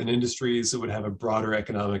sectors and industries that would have a broader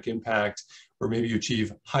economic impact, or maybe you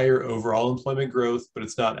achieve higher overall employment growth, but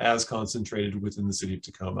it's not as concentrated within the city of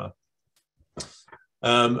Tacoma.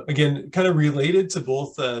 Again, kind of related to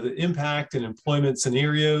both the impact and employment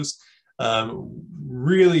scenarios,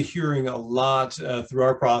 really hearing a lot through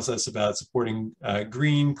our process about supporting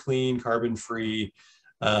green, clean, carbon-free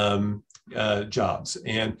jobs.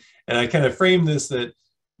 And I kind of frame this that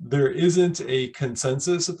there isn't a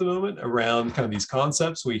consensus at the moment around kind of these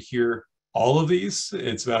concepts. We hear all of these.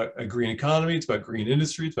 It's about a green economy, it's about green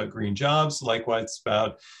industry, it's about green jobs. Likewise, it's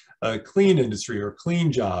about a clean industry or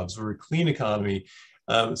clean jobs or a clean economy.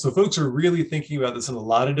 So folks are really thinking about this in a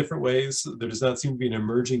lot of different ways. There does not seem to be an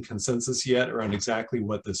emerging consensus yet around exactly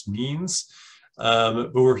what this means.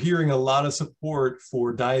 But we're hearing a lot of support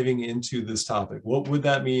for diving into this topic. What would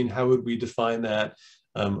that mean? How would we define that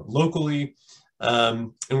locally?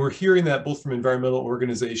 And we're hearing that both from environmental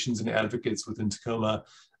organizations and advocates within Tacoma,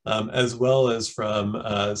 as well as from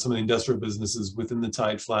some of the industrial businesses within the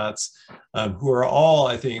tide flats, who are all,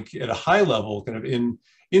 I think, at a high level, kind of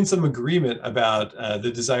in some agreement about the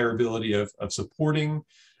desirability of supporting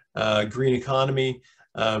green economy.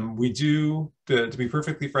 We do, to be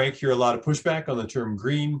perfectly frank, hear a lot of pushback on the term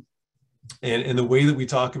green, and the way that we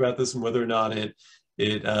talk about this and whether or not it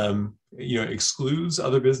excludes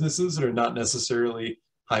other businesses that are not necessarily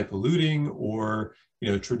high polluting or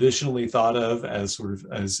traditionally thought of as sort of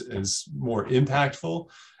as more impactful.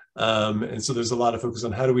 And so there's a lot of focus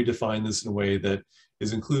on how do we define this in a way that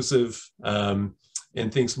is inclusive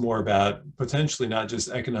and thinks more about potentially not just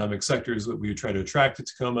economic sectors that we would try to attract to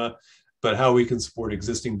Tacoma, but how we can support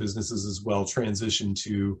existing businesses as well transition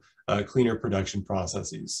to cleaner production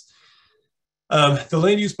processes. The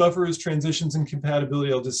land use buffers, transitions, and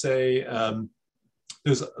compatibility, I'll just say,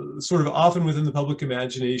 there's sort of often within the public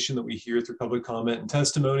imagination that we hear through public comment and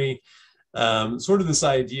testimony, sort of this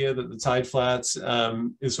idea that the tide flats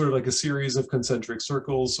is sort of like a series of concentric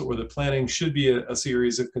circles, or the planning should be a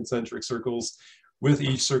series of concentric circles, with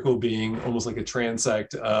each circle being almost like a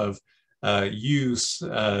transect of use,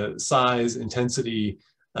 size, intensity,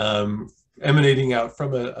 emanating out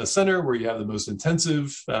from a center where you have the most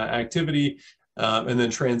intensive activity, and then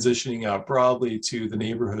transitioning out broadly to the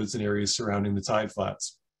neighborhoods and areas surrounding the tide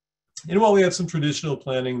flats. And while we have some traditional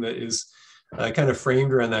planning that is kind of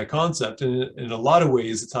framed around that concept, and in a lot of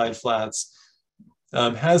ways, the tide flats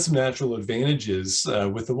has some natural advantages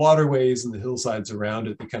with the waterways and the hillsides around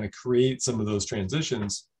it that kind of create some of those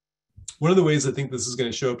transitions. One of the ways I think this is going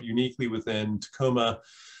to show up uniquely within Tacoma,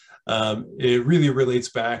 it really relates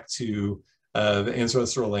back to the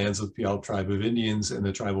ancestral lands of the Puyallup tribe of Indians and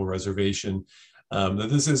the tribal reservation. that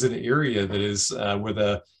this is an area that is where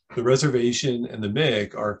the reservation and the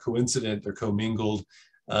MIC are coincident, they're commingled.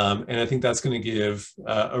 And I think that's going to give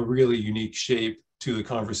a really unique shape to the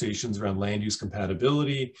conversations around land use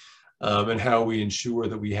compatibility and how we ensure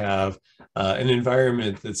that we have an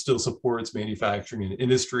environment that still supports manufacturing and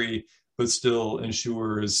industry, but still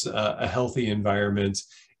ensures a healthy environment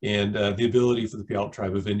and the ability for the Puyallup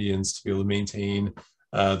Tribe of Indians to be able to maintain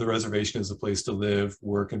the reservation as a place to live,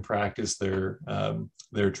 work, and practice their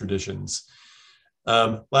traditions.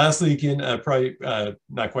 Lastly, again, probably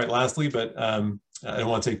not quite lastly, but I don't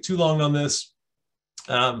want to take too long on this.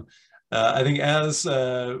 I think as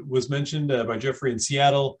was mentioned by Jeffrey in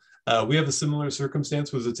Seattle, we have a similar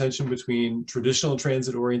circumstance with the tension between traditional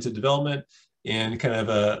transit-oriented development and kind of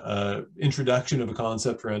a introduction of a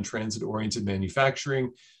concept around transit-oriented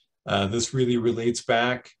manufacturing. This really relates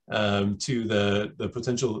back to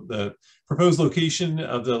the proposed location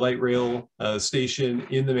of the light rail station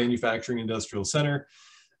in the manufacturing industrial center.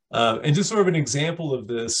 And just sort of an example of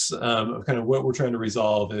this, of kind of what we're trying to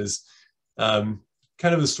resolve is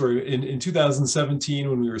kind of a story. In 2017,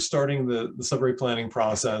 when we were starting the suburban planning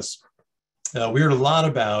process, we heard a lot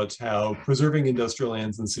about how preserving industrial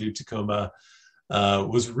lands in the city of Tacoma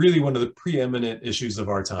was really one of the preeminent issues of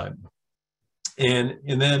our time. And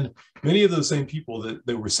then many of those same people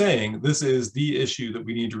that were saying this is the issue that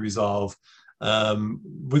we need to resolve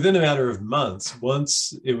within a matter of months,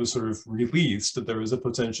 once it was sort of released that there was a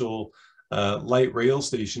potential light rail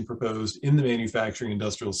station proposed in the manufacturing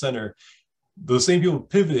industrial center, those same people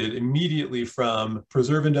pivoted immediately from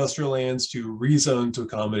preserve industrial lands to rezone to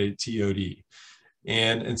accommodate TOD.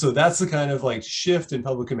 And so that's the kind of like shift in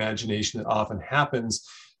public imagination that often happens.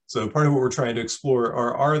 So part of what we're trying to explore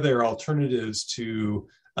are there alternatives to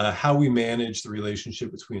how we manage the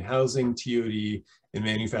relationship between housing, TOD, and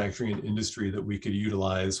manufacturing and industry that we could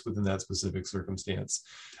utilize within that specific circumstance.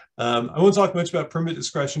 I won't talk much about permit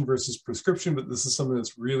discretion versus prescription, but this is something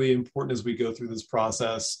that's really important as we go through this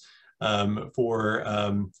process for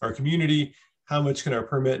our community. How much can our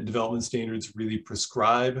permit and development standards really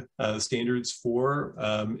prescribe standards for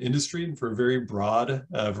industry and for a very broad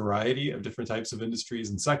variety of different types of industries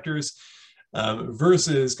and sectors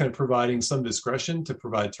versus kind of providing some discretion to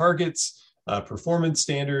provide targets, performance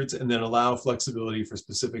standards, and then allow flexibility for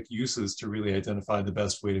specific uses to really identify the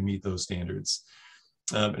best way to meet those standards.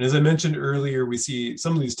 And as I mentioned earlier, we see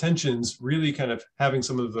some of these tensions really kind of having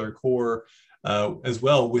some of their core as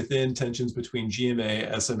well within tensions between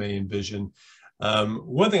GMA, SMA, and Vision.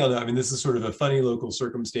 One thing I'll note, I mean, this is sort of a funny local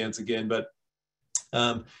circumstance again, but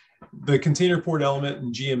the container port element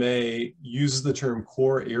in GMA uses the term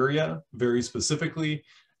core area very specifically,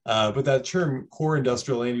 but that term core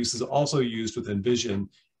industrial land use is also used within Vision,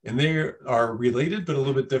 and they are related, but a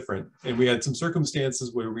little bit different. And we had some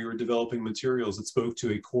circumstances where we were developing materials that spoke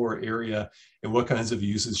to a core area and what kinds of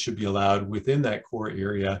uses should be allowed within that core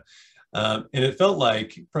area. And it felt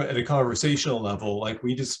like at a conversational level, like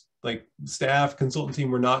we just, like staff, consultant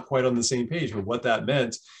team were not quite on the same page with what that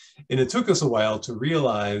meant. And it took us a while to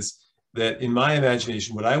realize that in my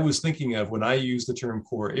imagination, what I was thinking of when I used the term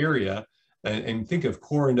core area and think of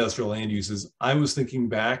core industrial land uses, I was thinking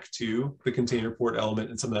back to the container port element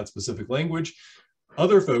and some of that specific language.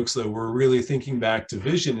 Other folks, though, were really thinking back to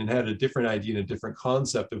Vision and had a different idea and a different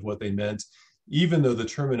concept of what they meant, even though the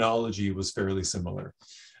terminology was fairly similar.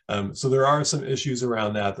 So there are some issues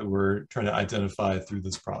around that we're trying to identify through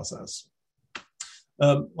this process.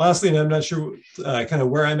 Lastly, and I'm not sure kind of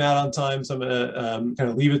where I'm at on time, so I'm going to kind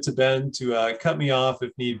of leave it to Ben to cut me off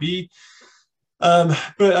if need be. But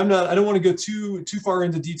I don't want to go too far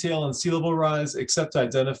into detail on sea level rise, except to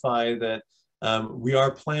identify that we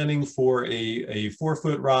are planning for a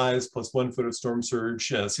 4-foot rise plus 1 foot of storm surge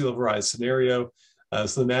sea level rise scenario.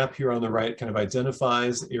 So the map here on the right kind of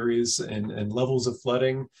identifies areas and levels of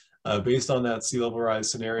flooding based on that sea level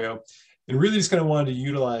rise scenario. And really just kind of wanted to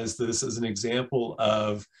utilize this as an example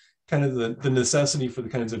of kind of the necessity for the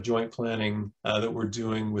kinds of joint planning that we're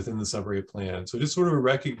doing within the sub-area plan. So just sort of a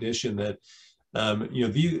recognition that, you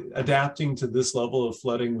know, adapting to this level of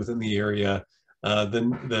flooding within the area,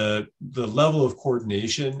 then the level of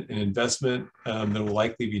coordination and investment that will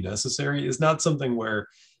likely be necessary is not something where,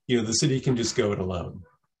 you know, the city can just go it alone.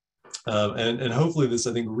 And hopefully this,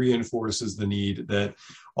 I think, reinforces the need that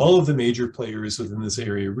all of the major players within this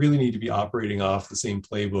area really need to be operating off the same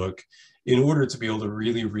playbook in order to be able to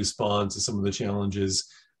really respond to some of the challenges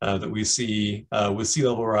that we see with sea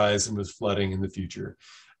level rise and with flooding in the future.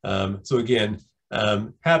 So again,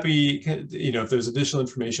 happy, you know, if there's additional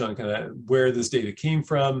information on kind of where this data came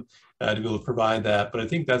from to be able to provide that. But I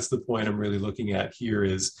think that's the point I'm really looking at here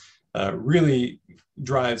is really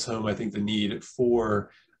drives home, I think, the need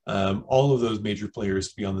for all of those major players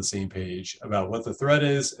to be on the same page about what the threat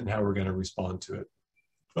is and how we're going to respond to it.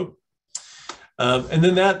 Oh. And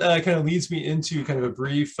then that kind of leads me into kind of a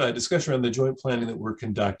brief discussion around the joint planning that we're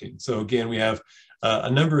conducting. So again, we have a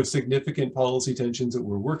number of significant policy tensions that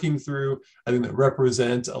we're working through, I think, that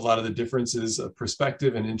represent a lot of the differences of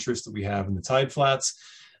perspective and interest that we have in the tide flats.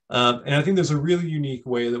 And I think there's a really unique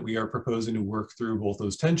way that we are proposing to work through both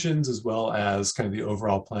those tensions as well as kind of the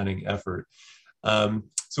overall planning effort.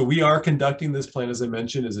 So we are conducting this plan, as I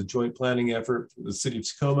mentioned, as a joint planning effort for the City of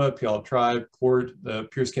Tacoma, Puyallup Tribe, Port,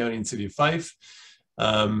 Pierce County, and City of Fife.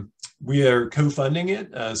 We are co-funding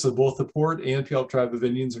it, so both the Port and Puyallup Tribe of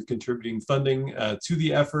Indians are contributing funding to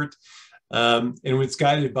the effort, and it's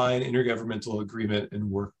guided by an intergovernmental agreement and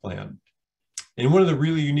work plan. And one of the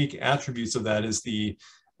really unique attributes of that is the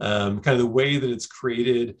kind of the way that it's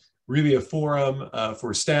created really a forum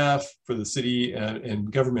for staff, for the city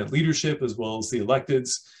and government leadership, as well as the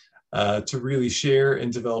electeds, to really share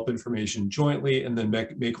and develop information jointly and then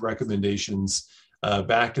make recommendations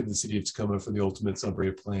back to the City of Tacoma for the ultimate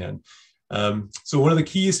subrate plan. So one of the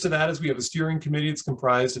keys to that is we have a steering committee that's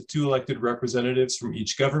comprised of 2 elected representatives from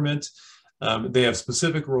each government. They have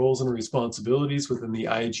specific roles and responsibilities within the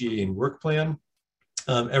IGA and work plan.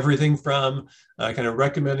 Everything from kind of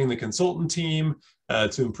recommending the consultant team,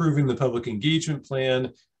 to improving the public engagement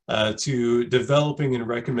plan, to developing and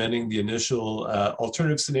recommending the initial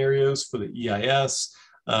alternative scenarios for the EIS,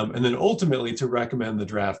 and then ultimately to recommend the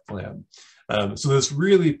draft plan. So this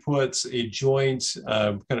really puts a joint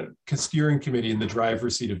kind of steering committee in the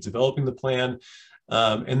driver's seat of developing the plan.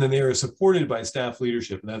 And then they are supported by staff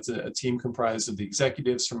leadership, and that's a team comprised of the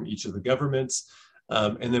executives from each of the governments.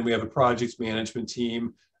 And then we have a project management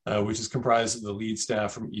team, which is comprised of the lead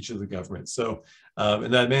staff from each of the governments. So,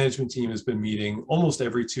 and that management team has been meeting almost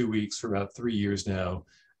every 2 weeks for about 3 years now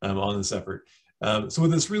on this effort. So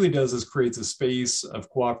what this really does is creates a space of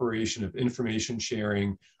cooperation, of information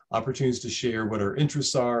sharing, opportunities to share what our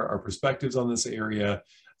interests are, our perspectives on this area,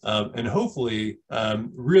 and hopefully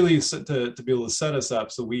really to be able to set us up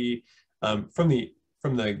so we, from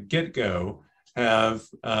the get-go, have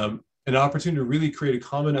an opportunity to really create a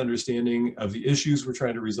common understanding of the issues we're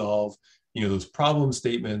trying to resolve, those problem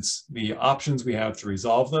statements, the options we have to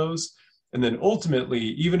resolve those. And then ultimately,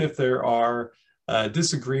 even if there are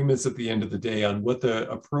disagreements at the end of the day on what the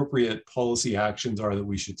appropriate policy actions are that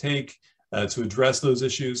we should take to address those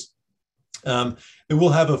issues, then we'll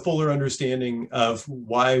have a fuller understanding of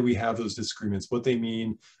why we have those disagreements, what they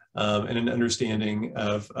mean, and an understanding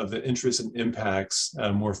of the interests and impacts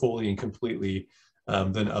more fully and completely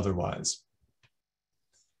than otherwise.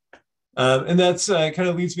 And that's kind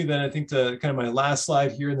of leads me then, I think, to kind of my last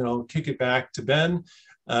slide here, and then I'll kick it back to Ben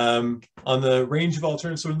on the range of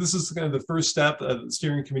alternatives. So this is kind of the first step the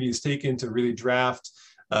steering committee has taken to really draft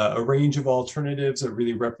a range of alternatives that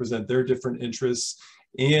really represent their different interests,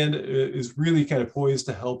 and is really kind of poised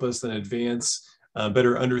to help us then advance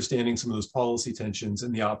better understanding some of those policy tensions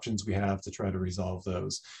and the options we have to try to resolve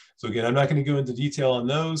those. So again, I'm not going to go into detail on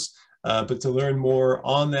those, but to learn more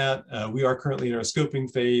on that, we are currently in our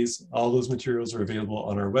scoping phase. All those materials are available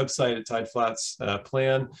on our website at Tide Flats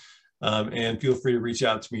Plan, and feel free to reach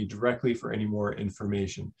out to me directly for any more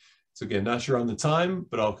information. So again, not sure on the time,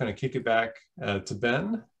 but I'll kind of kick it back to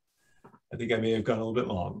Ben. I think I may have gone a little bit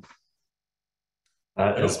long.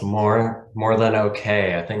 That is more than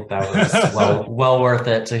okay. I think that was well worth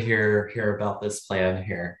it to hear about this plan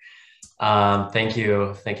here. Thank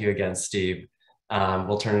you again, Steve.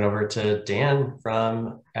 We'll turn it over to Dan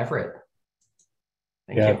from Everett.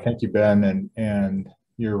 Thank you, Ben. And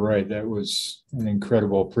you're right, that was an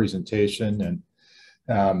incredible presentation,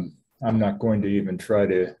 and I'm not going to even try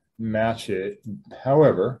to match it.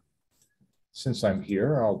 However, since I'm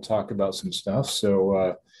here, I'll talk about some stuff.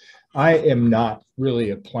 So I am not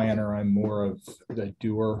really a planner. I'm more of the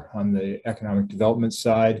doer on the economic development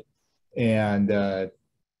side. And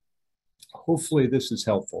hopefully this is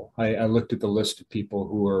helpful. I looked at the list of people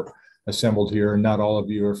who are assembled here. Not all of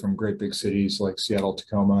you are from great big cities like Seattle,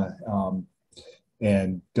 Tacoma,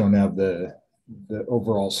 and don't have the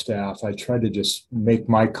overall staff. I tried to just make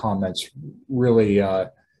my comments really,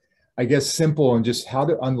 I guess, simple, and just how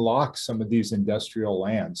to unlock some of these industrial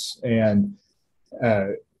lands. And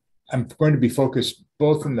I'm going to be focused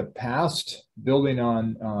both in the past, building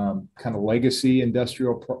on kind of legacy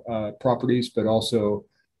industrial properties, but also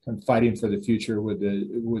kind of fighting for the future with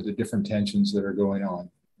the different tensions that are going on.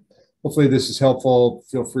 Hopefully this is helpful.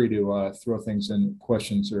 Feel free to throw things in,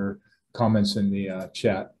 questions or comments in the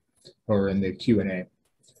chat or in the Q&A.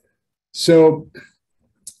 So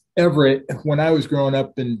Everett, when I was growing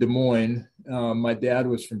up in Des Moines, my dad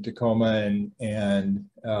was from Tacoma and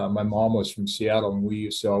my mom was from Seattle, and we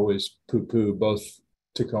used to always poo-poo both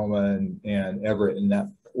Tacoma and Everett in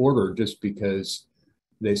that order just because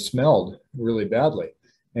they smelled really badly.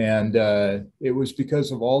 And it was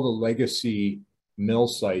because of all the legacy mill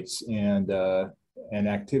sites and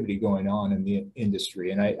activity going on in the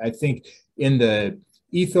industry. And I think in the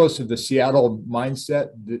ethos of the Seattle mindset,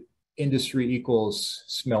 the industry equals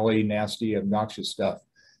smelly, nasty, obnoxious stuff.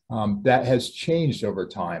 That has changed over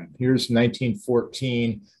time. Here's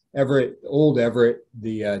 1914, Everett, old Everett,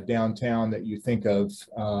 the downtown that you think of,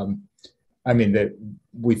 that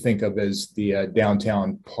we think of as the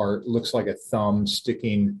downtown part, looks like a thumb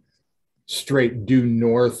sticking straight due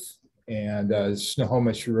north, and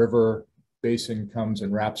Snohomish River basin comes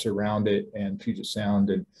and wraps around it, and Puget Sound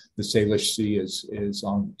and the Salish Sea is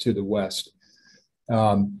on to the west.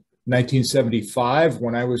 1975,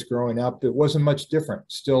 when I was growing up, it wasn't much different.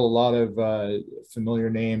 Still a lot of familiar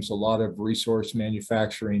names, a lot of resource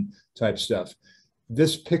manufacturing type stuff.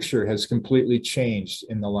 This picture has completely changed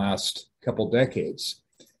in the last couple decades.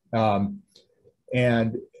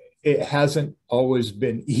 And it hasn't always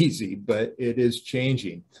been easy, but it is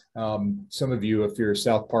changing. Some of you, if you're a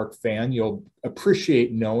South Park fan, you'll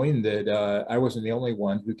appreciate knowing that I wasn't the only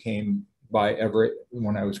one who came by Everett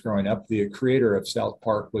when I was growing up. The creator of South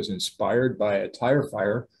Park was inspired by a tire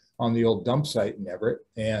fire on the old dump site in Everett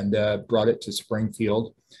and brought it to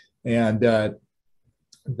Springfield. And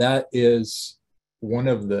that is one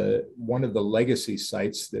of the legacy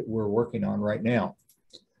sites that we're working on right now.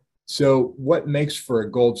 So what makes for a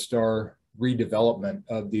gold star redevelopment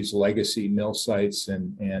of these legacy mill sites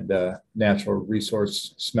and natural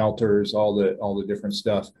resource smelters, all the different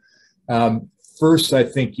stuff? First, I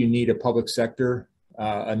think you need a public sector,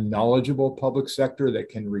 a knowledgeable public sector that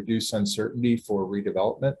can reduce uncertainty for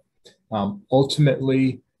redevelopment.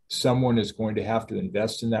 Ultimately, someone is going to have to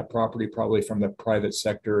invest in that property, probably from the private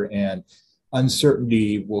sector, and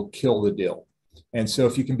uncertainty will kill the deal. And so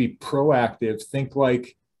if you can be proactive, think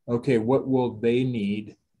like, okay, what will they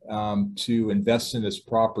need to invest in this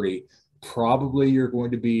property? Probably you're going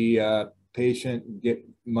to be patient, get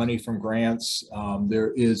money from grants.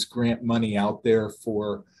 There is grant money out there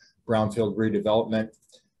for brownfield redevelopment.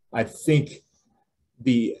 I think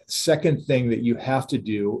the second thing that you have to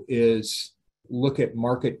do is look at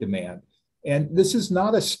market demand. And this is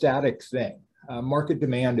not a static thing. Market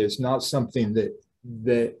demand is not something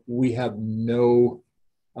that we have no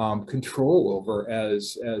control over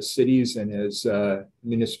as cities and as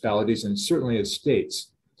municipalities, and certainly as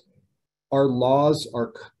states. Our laws,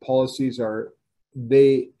 our policies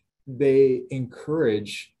they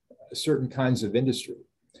encourage certain kinds of industry.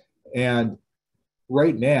 And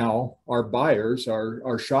right now, our buyers,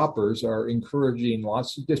 our shoppers are encouraging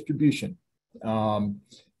lots of distribution.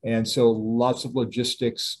 And so lots of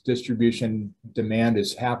logistics, distribution demand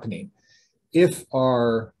is happening. If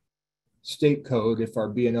our state code, if our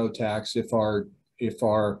B&O tax, if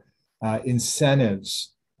our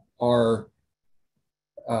incentives are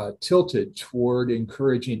tilted toward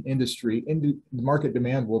encouraging industry, the market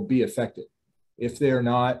demand will be affected. If they're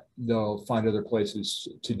not, they'll find other places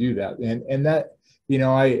to do that. And that,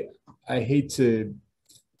 I hate to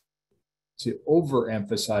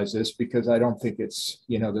overemphasize this, because I don't think it's,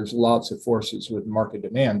 there's lots of forces with market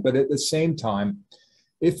demand. But at the same time,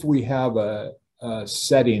 if we have a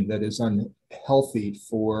setting that is unhealthy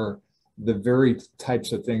for the very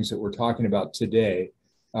types of things that we're talking about today,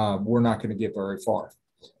 we're not going to get very far.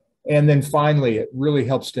 And then finally, it really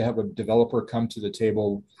helps to have a developer come to the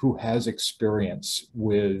table who has experience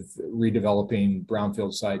with redeveloping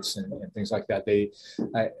brownfield sites and things like that. They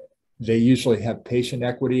usually have patient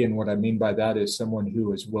equity. And what I mean by that is someone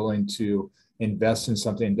who is willing to invest in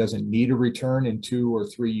something and doesn't need a return in 2 or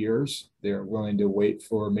 3 years. They're willing to wait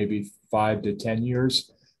for maybe 5 to 10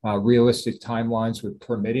 years. Realistic timelines with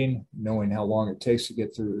permitting, knowing how long it takes to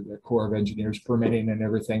get through the Corps of Engineers permitting and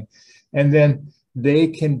everything. And then they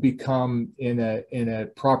can become in a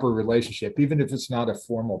proper relationship, even if it's not a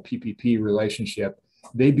formal PPP relationship,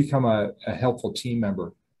 they become a helpful team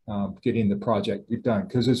member getting the project done.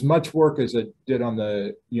 Because as much work as it did on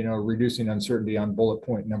the, reducing uncertainty on bullet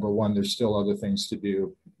point number 1, there's still other things to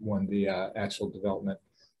do when the actual development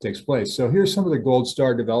takes place. So here's some of the Gold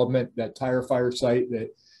Star development, that tire fire site that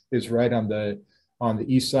is right on the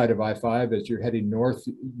east side of I-5. As you're heading north,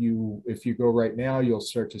 if you go right now, you'll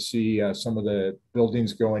start to see some of the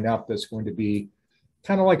buildings going up. That's going to be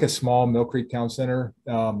kind of like a small Mill Creek Town Center,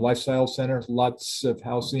 lifestyle center, lots of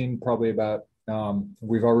housing, probably about,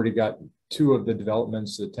 we've already got 2 of the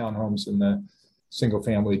developments, the townhomes and the single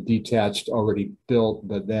family detached already built,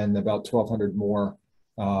 but then about 1,200 more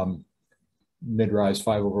mid-rise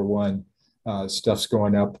 5/1 stuff's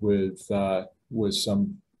going up with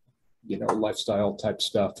some, you know, lifestyle type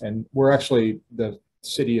stuff. And we're actually, the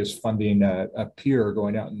city is funding a pier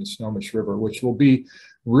going out in the Snohomish River, which will be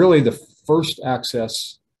really the first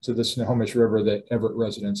access to the Snohomish River that Everett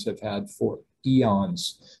residents have had for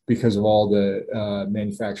eons because of all the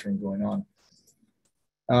manufacturing going on.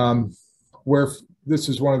 Where this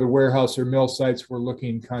is one of the warehouse or mill sites, we're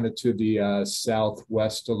looking kind of to the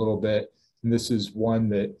southwest a little bit. And this is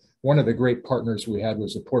one of the great partners we had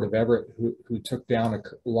was the Port of Everett, who took down a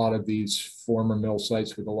lot of these former mill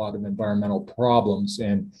sites with a lot of environmental problems.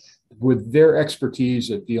 And with their expertise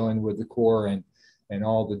at dealing with the Corps and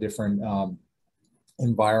all the different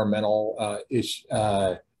environmental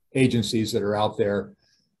agencies that are out there,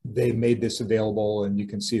 they made this available. And you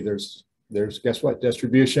can see there's guess what,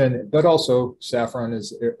 distribution, but also Safran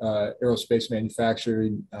is aerospace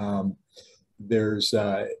manufacturing. There's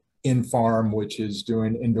In-Farm, which is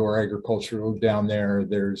doing indoor agricultural down there.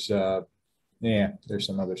 There's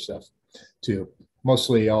some other stuff too.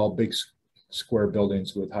 Mostly all big square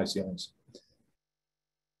buildings with high ceilings.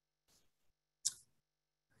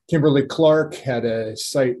 Kimberly-Clark had a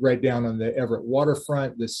site right down on the Everett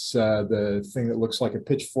waterfront. This the thing that looks like a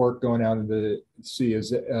pitchfork going out into the sea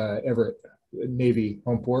is Everett Navy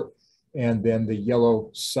home port. And then the yellow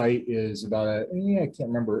site is about I can't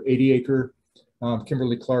remember, 80-acre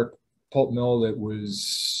Kimberly-Clark pulp mill that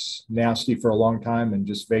was nasty for a long time and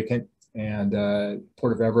just vacant. And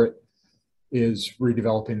Port of Everett is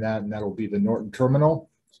redeveloping that, and that'll be the Norton Terminal.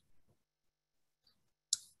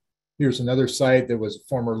 Here's another site that was a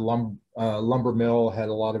former lumber mill, had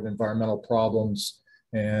a lot of environmental problems,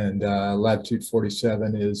 and Latitude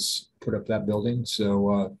 47 is put up that building.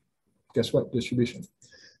 So guess what? Distribution.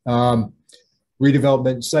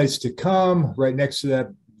 Redevelopment sites to come. Right next to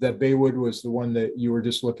that Baywood was the one that you were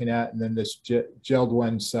just looking at, and then this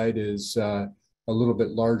Geldwin site is a little bit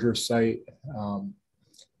larger site,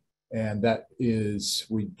 and that is,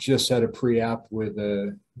 we just had a pre-app with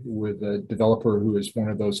a developer who is one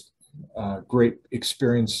of those great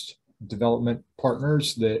experienced development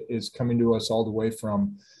partners that is coming to us all the way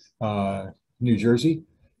from New Jersey.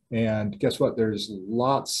 And guess what? There's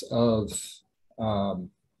lots of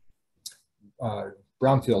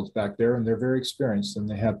brownfields back there, and they're very experienced and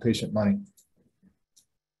they have patient money.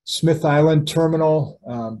 Smith Island Terminal,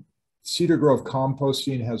 Cedar Grove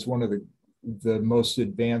Composting has one of the most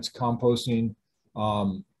advanced composting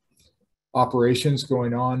operations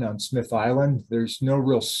going on Smith Island. There's no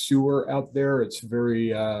real sewer out there. It's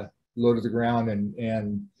very low to the ground,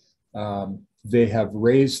 and they have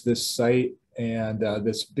raised this site, and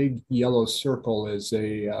this big yellow circle is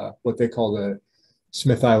what they call the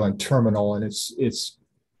Smith Island Terminal, and it's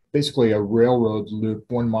basically a railroad loop,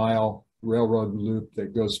 1 mile railroad loop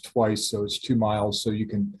that goes twice, so it's 2 miles. So you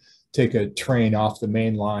can take a train off the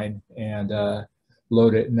main line and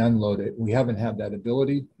load it and unload it. We haven't had that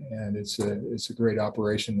ability, and it's a great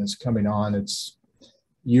operation that's coming on. It's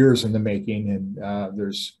years in the making, and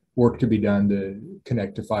there's work to be done to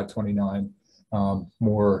connect to 529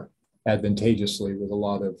 more advantageously with a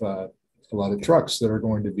lot of trucks that are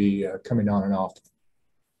going to be coming on and off.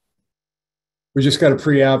 We just got a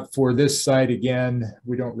pre-app for this site. Again,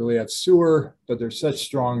 we don't really have sewer, but there's such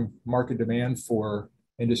strong market demand for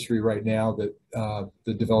industry right now that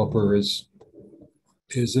the developer is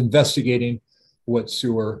investigating what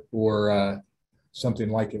sewer or something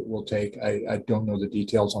like it will take. I don't know the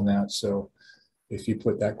details on that. So if you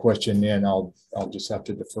put that question in, I'll just have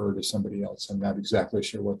to defer to somebody else. I'm not exactly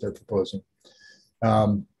sure what they're proposing.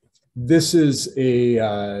 This is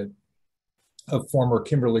a former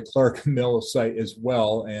Kimberly-Clark mill site as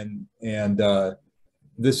well, and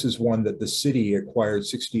this is one that the city acquired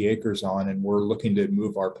 60 acres on, and we're looking to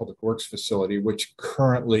move our public works facility, which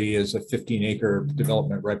currently is a 15-acre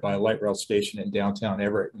development right by a light rail station in downtown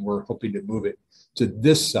Everett, and we're hoping to move it to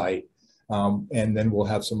this site, and then we'll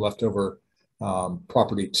have some leftover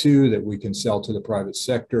property too that we can sell to the private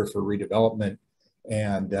sector for redevelopment,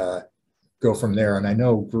 and go from there. And I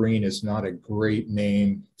know green is not a great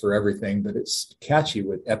name for everything, but it's catchy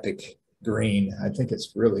with Epic Green. I think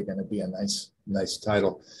it's really going to be a nice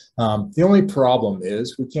title. The only problem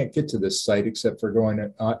is we can't get to this site except for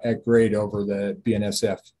going at grade over the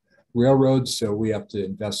BNSF railroad. So we have to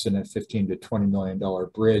invest in a $15 to $20 million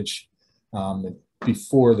bridge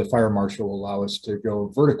before the fire marshal will allow us to go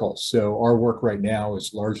vertical. So our work right now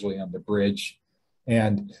is largely on the bridge.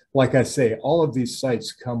 And like I say, all of these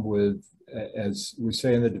sites come with, as we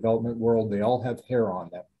say in the development world, they all have hair on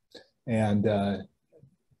them. And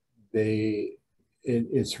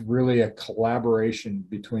it's really a collaboration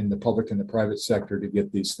between the public and the private sector to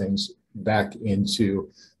get these things back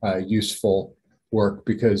into useful work,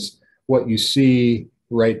 because what you see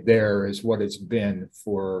right there is what it's been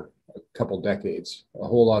for a couple decades, a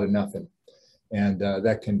whole lot of nothing. And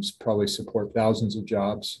that can probably support thousands of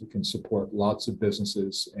jobs. It can support lots of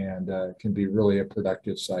businesses, and can be really a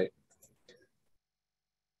productive site.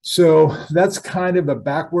 So that's kind of a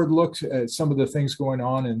backward look at some of the things going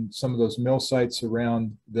on in some of those mill sites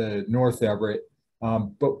around the North Everett.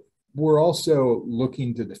 But we're also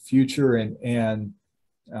looking to the future, and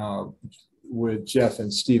with Jeff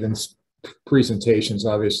and Stephen's presentations,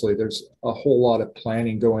 obviously, there's a whole lot of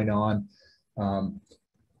planning going on.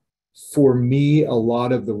 For me, a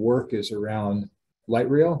lot of the work is around light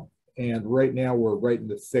rail. And right now we're right in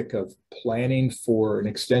the thick of planning for an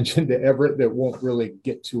extension to Everett that won't really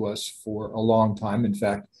get to us for a long time. In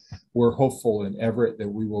fact, we're hopeful in Everett that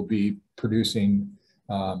we will be producing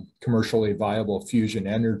commercially viable fusion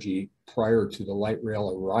energy prior to the light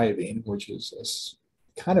rail arriving, which is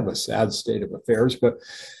kind of a sad state of affairs. But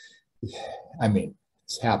I mean,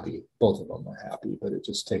 it's happy. Both of them are happy, but it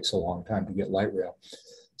just takes a long time to get light rail.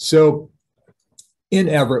 So in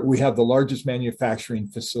Everett, we have the largest manufacturing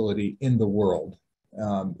facility in the world.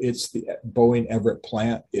 It's the Boeing Everett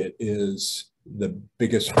plant. It is the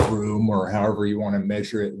biggest room, or however you want to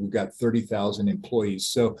measure it. We've got 30,000 employees.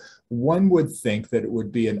 So one would think that it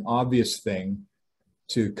would be an obvious thing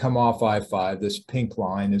to come off I-5. This pink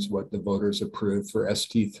line is what the voters approved for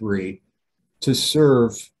ST3 to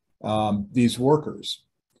serve these workers.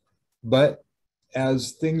 But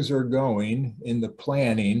as things are going in the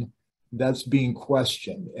planning, that's being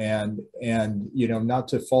questioned, and you know, not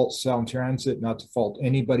to fault Sound Transit, not to fault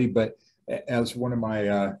anybody, but as one of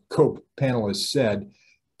my co-panelists said,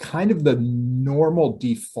 kind of the normal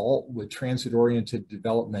default with transit-oriented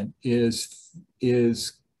development is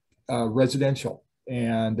residential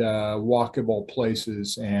and walkable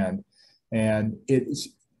places, and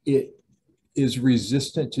it is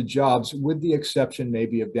resistant to jobs, with the exception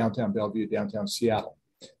maybe of downtown Bellevue, downtown Seattle.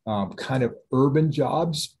 Kind of urban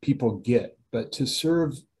jobs people get, but to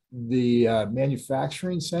serve the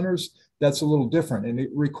manufacturing centers, that's a little different, and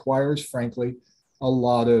it requires, frankly, a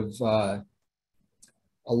lot of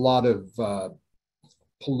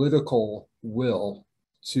political will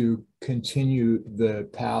to continue the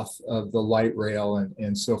path of the light rail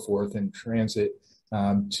and so forth, and transit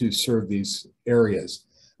to serve these areas.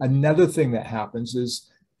 Another thing that happens is,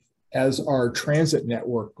 as our transit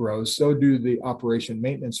network grows, so do the operation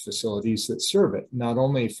maintenance facilities that serve it, not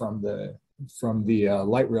only from the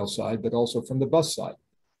light rail side, but also from the bus side.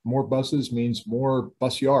 More buses means more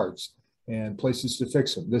bus yards and places to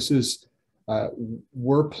fix them. This is,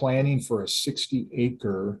 we're planning for a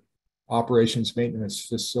 60-acre operations maintenance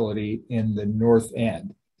facility in the north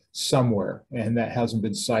end somewhere, and that hasn't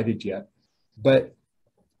been sited yet. But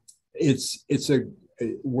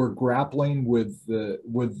we're grappling with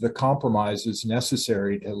the compromises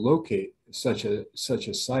necessary to locate such a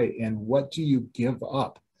site, and what do you give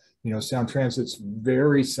up? You know, Sound Transit's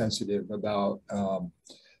very sensitive about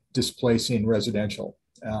displacing residential,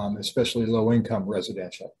 especially low-income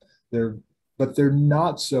residential. But they're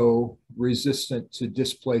not so resistant to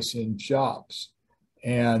displacing jobs,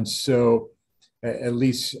 and so at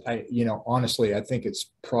least honestly, I think it's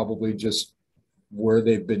probably just where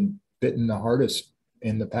they've been bitten the hardest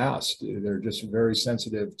in the past. They're just very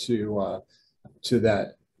sensitive to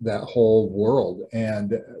that whole world,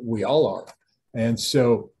 and we all are. And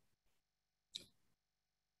so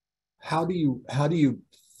how do you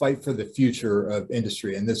fight for the future of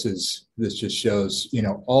industry? And this just shows, you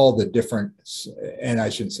know, all the different, and I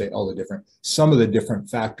shouldn't say all the different, some of the different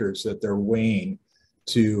factors that they're weighing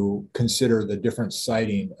to consider the different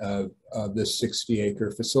siting of this 60-acre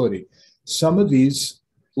facility. Some of these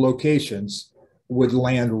locations would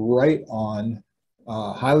land right on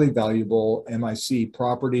highly valuable MIC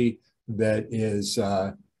property that is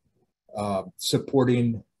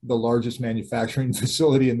supporting the largest manufacturing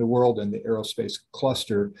facility in the world in the aerospace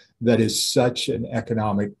cluster that is such an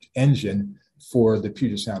economic engine for the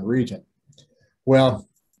Puget Sound region. Well,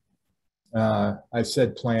 I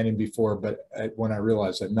said planning before, but when I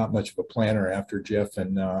realized I'm not much of a planner after Jeff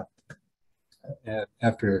and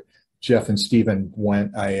Stephen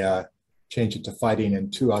went, I changed it to fighting in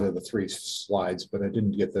 2 out of the 3 slides, but I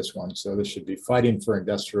didn't get this one. So this should be fighting for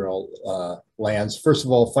industrial lands. First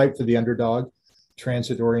of all, fight for the underdog,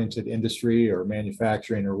 transit-oriented industry or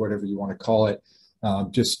manufacturing or whatever you want to call it.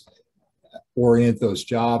 Just orient those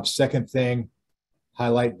jobs. Second thing,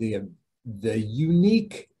 highlight the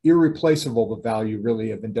unique, irreplaceable value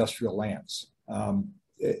really of industrial lands.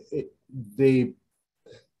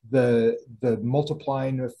 the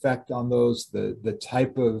multiplying effect on those, the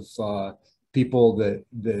type of people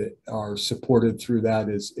that are supported through that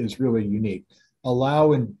is really unique.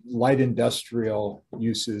 Allow in light industrial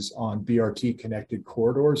uses on BRT connected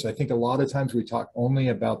corridors. I think a lot of times we talk only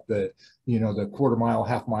about the quarter mile,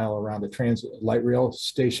 half mile around a transit light rail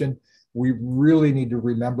station. We really need to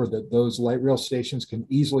remember that those light rail stations can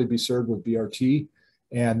easily be served with BRT,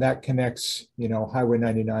 and that connects, Highway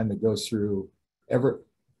 99 that goes through Everett,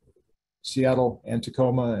 Seattle, and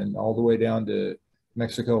Tacoma, and all the way down to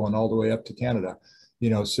Mexico and all the way up to Canada.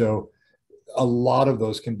 So a lot of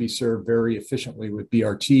those can be served very efficiently with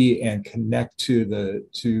BRT and connect to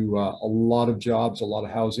a lot of jobs, a lot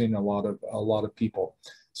of housing, a lot of people.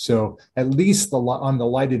 So at least on the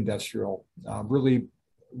light industrial,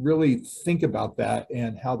 really think about that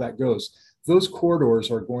and how that goes. Those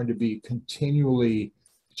corridors are going to be continually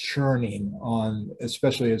churning on,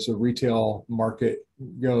 especially as the retail market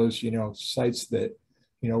goes. Sites that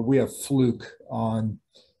we have Fluke on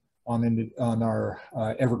our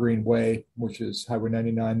Evergreen Way, which is Highway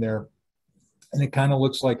 99 there, and it kind of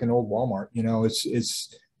looks like an old Walmart.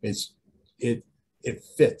 It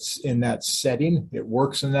fits in that setting. It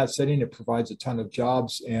works in that setting. It provides a ton of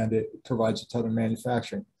jobs and it provides a ton of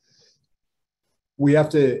manufacturing. We have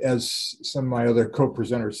to, as some of my other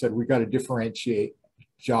co-presenters said, we got to differentiate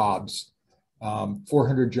jobs.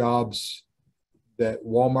 400 jobs that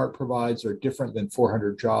Walmart provides are different than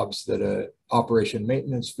 400 jobs that a operation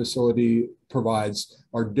maintenance facility provides,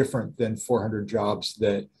 are different than 400 jobs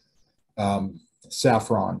that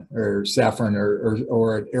Safran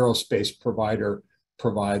or an aerospace provider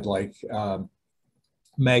provide, like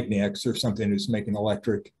Magnex or something who's making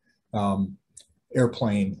electric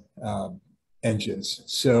airplane engines.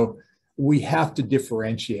 So we have to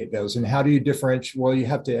differentiate those. And how do you differentiate? Well, you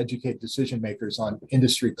have to educate decision makers on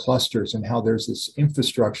industry clusters and how there's this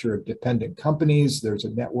infrastructure of dependent companies. There's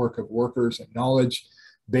a network of workers and knowledge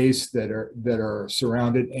base that are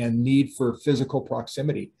surrounded and need for physical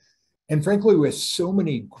proximity. And frankly, we have so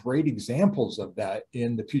many great examples of that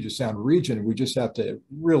in the Puget Sound region. We just have to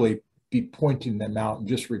really be pointing them out and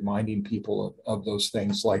just reminding people of those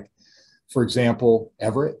things. Like, for example,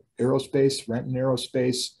 Everett Aerospace, Renton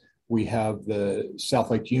Aerospace. We have the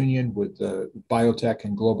South Lake Union with the biotech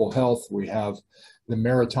and global health. We have the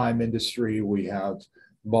maritime industry. We have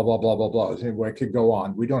blah, blah, blah, blah, blah. I could go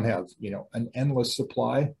on. We don't have, an endless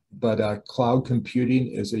supply, but cloud computing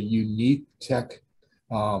is a unique tech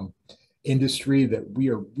industry that we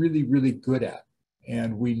are really, really good at,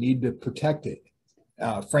 and we need to protect it.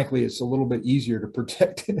 Frankly, it's a little bit easier to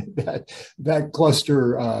protect that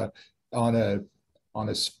cluster on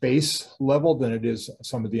a space level than it is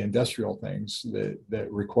some of the industrial things that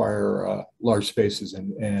require large spaces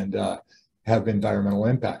and have environmental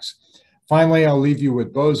impacts. Finally, I'll leave you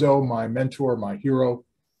with Bozo, my mentor, my hero.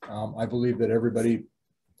 I believe that everybody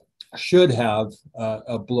should have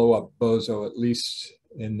a blow up Bozo, at least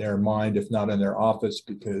in their mind, if not in their office,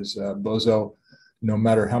 because Bozo, no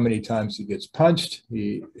matter how many times he gets punched,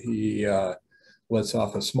 he lets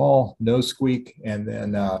off a small nose squeak and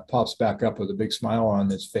then pops back up with a big smile on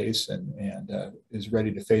his face and is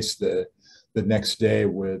ready to face the next day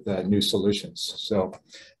with new solutions. So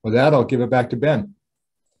with that, I'll give it back to Ben.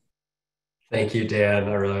 Thank you, Dan.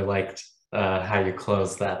 I really liked how you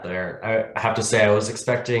closed that there. I have to say, I was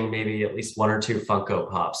expecting maybe at least 1 or 2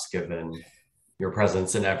 Funko Pops given your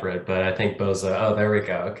presence in Everett, but I think Bozo, oh, there we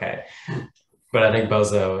go, okay. But I think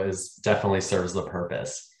Bozo definitely serves the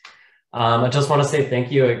purpose. I just want to say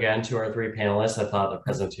thank you again to our 3 panelists. I thought the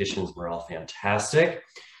presentations were all fantastic.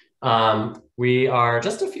 We are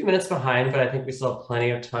just a few minutes behind, but I think we still have plenty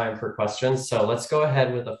of time for questions. So let's go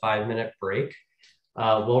ahead with a 5-minute break.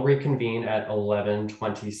 We'll reconvene at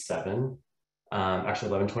 11:27,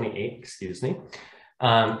 actually 11:28, excuse me.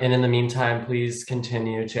 And in the meantime, please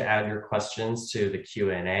continue to add your questions to the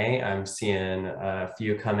Q&A. I'm seeing a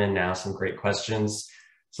few come in now, some great questions.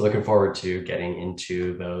 So looking forward to getting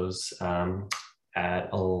into those at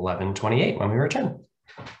 11:28 when we return.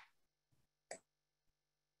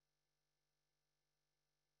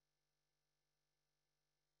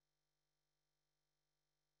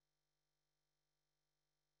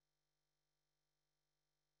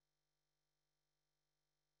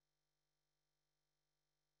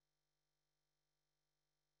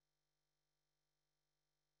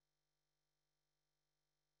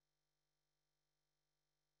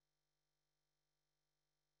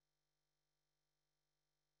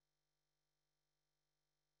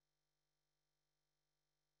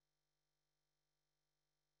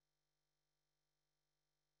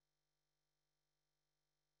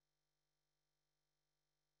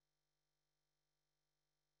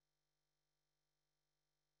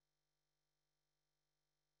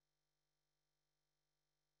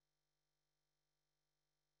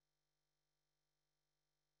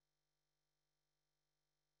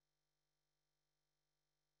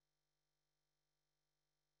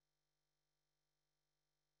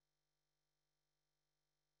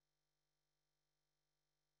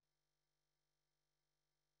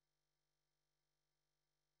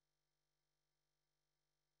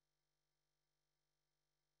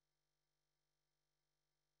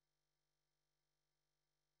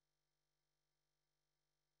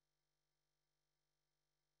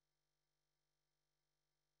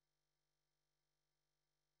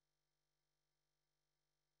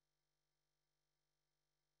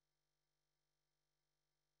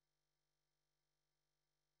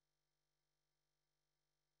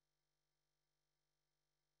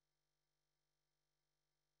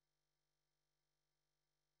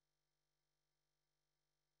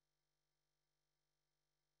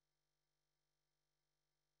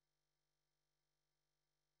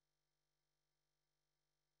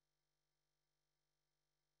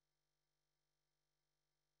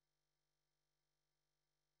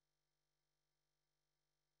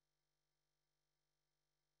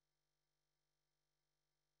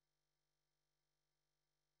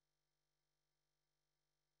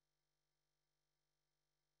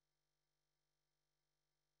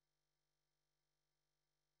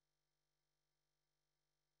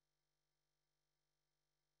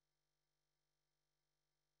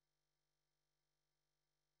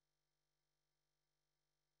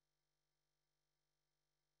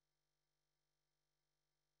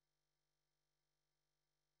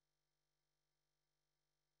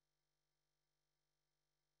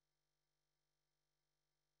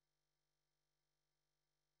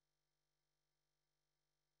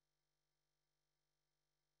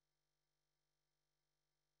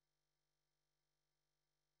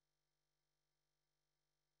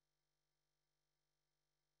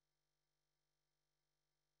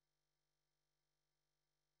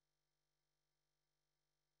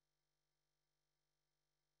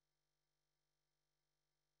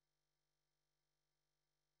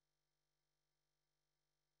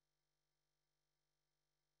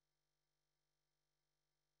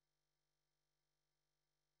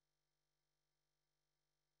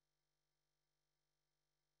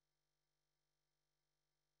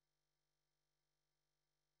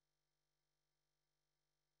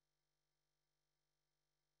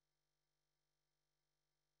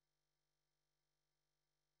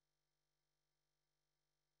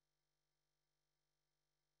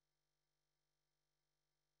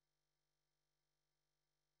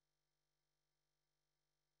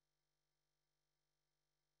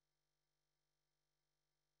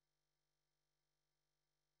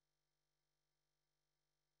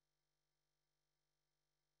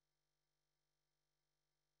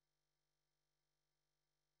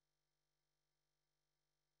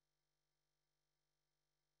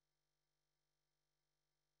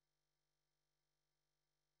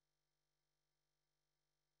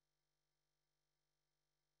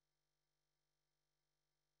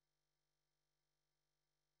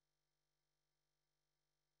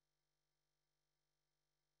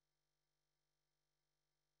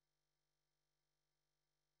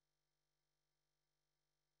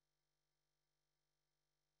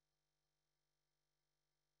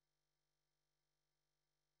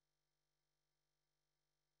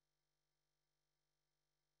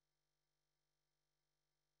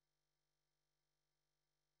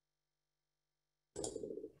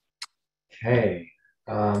 Okay.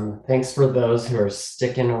 Thanks for those who are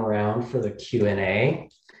sticking around for the Q&A.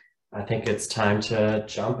 I think it's time to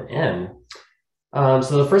jump in. So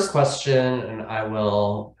the first question, and I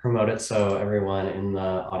will promote it so everyone in the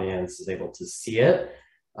audience is able to see it,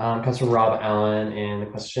 comes from Rob Allen. And the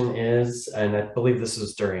question is, and I believe this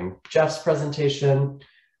was during Jeff's presentation,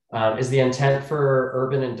 is the intent for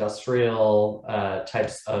urban industrial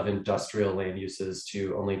types of industrial land uses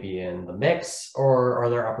to only be in the mix, or are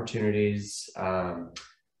there opportunities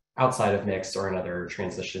outside of mixed or in other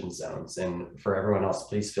transition zones? And for everyone else,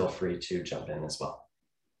 please feel free to jump in as well.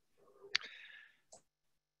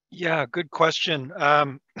 Yeah, good question.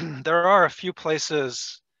 There are a few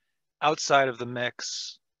places outside of the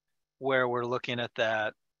mix where we're looking at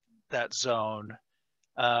that zone.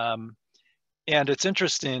 And it's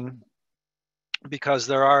interesting because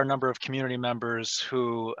there are a number of community members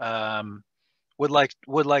who would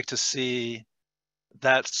like to see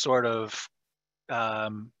that sort of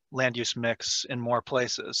land use mix in more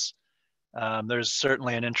places. There's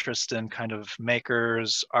certainly an interest in kind of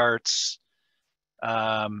makers, arts,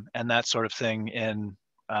 and that sort of thing in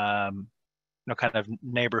kind of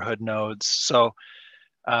neighborhood nodes. So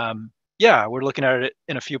yeah, we're looking at it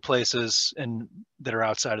in a few places that are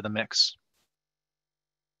outside of the mix.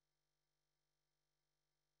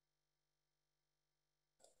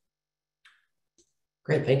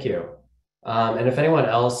 Great, thank you. And if anyone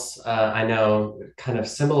else, I know kind of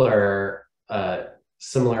similar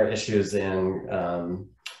issues in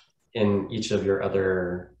each of your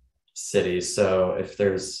other cities. So if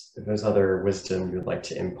there's other wisdom you'd like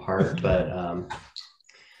to impart, but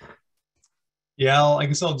yeah, I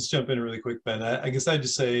guess I'll just jump in really quick, Ben. I guess I'd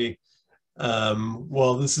just say,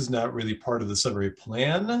 well, this is not really part of the summary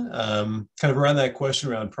plan. Kind of around that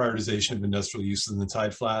question around prioritization of industrial uses in the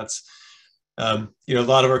tide flats. A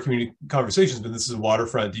lot of our community conversations have been, this is a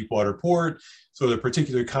waterfront deep water port, so there are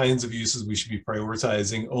particular kinds of uses we should be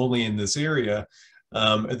prioritizing only in this area.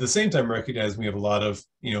 At the same time, recognizing we have a lot of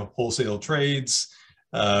wholesale trades,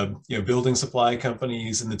 building supply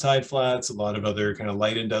companies in the tide flats, a lot of other kind of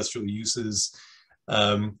light industrial uses.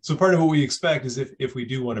 So part of what we expect is if we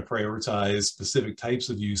do want to prioritize specific types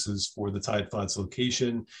of uses for the tide flats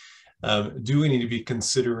location, do we need to be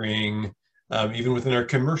considering even within our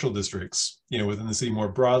commercial districts, within the city more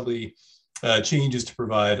broadly, changes to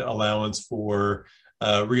provide allowance for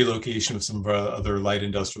relocation of some of our other light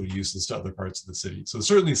industrial uses to other parts of the city. So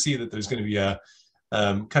certainly see that there's going to be a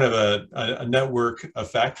kind of a network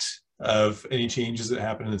effect of any changes that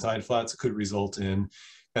happen in the tide flats that could result in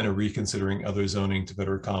kind of reconsidering other zoning to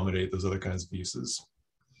better accommodate those other kinds of uses.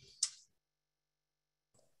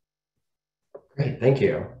 Great, thank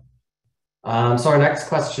you. So our next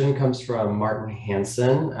question comes from Martin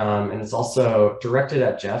Hansen, and it's also directed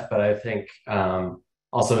at Jeff, but I think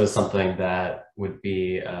also is something that would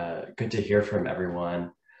be good to hear from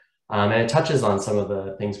everyone. And it touches on some of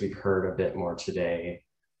the things we've heard a bit more today,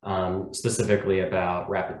 specifically about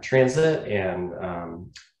rapid transit and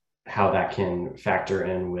how that can factor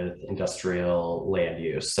in with industrial land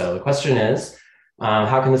use. So the question is,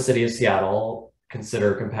 how can the city of Seattle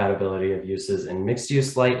consider compatibility of uses in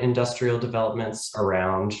mixed-use light industrial developments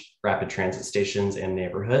around rapid transit stations and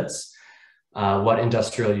neighborhoods? What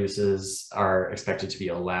industrial uses are expected to be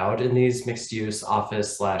allowed in these mixed-use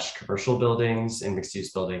office/commercial buildings and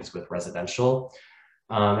mixed-use buildings with residential?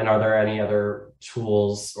 And are there any other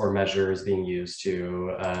tools or measures being used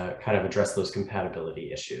to kind of address those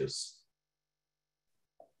compatibility issues?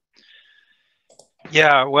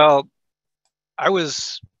 Yeah, well, I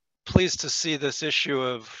was pleased to see this issue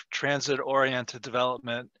of transit-oriented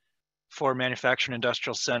development for manufacturing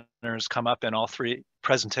industrial centers come up in all three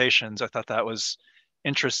presentations. I thought that was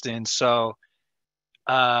interesting. So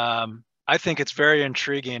I think it's very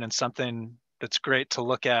intriguing and something that's great to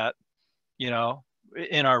look at,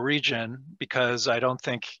 in our region, because I don't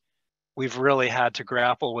think we've really had to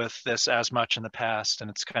grapple with this as much in the past, and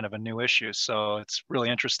it's kind of a new issue. So it's really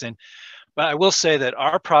interesting. But I will say that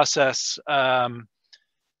our process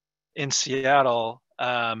in Seattle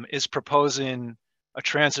is proposing a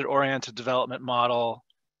transit-oriented development model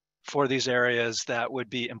for these areas that would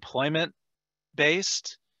be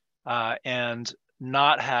employment-based and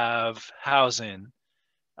not have housing.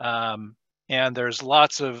 And there's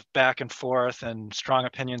lots of back and forth and strong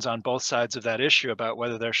opinions on both sides of that issue about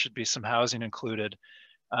whether there should be some housing included.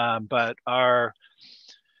 But our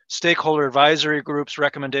stakeholder advisory group's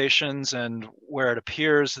recommendations and where it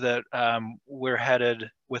appears that we're headed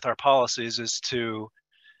with our policies is to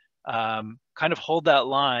kind of hold that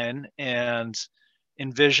line and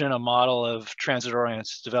envision a model of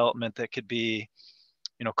transit-oriented development that could be,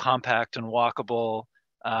 compact and walkable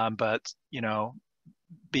but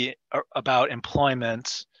be about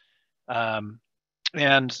employment. And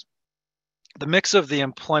the mix of the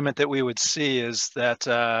employment that we would see is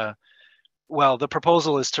that, well, the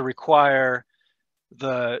proposal is to require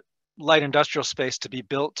the light industrial space to be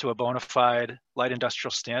built to a bona fide light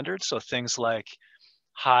industrial standard. So things like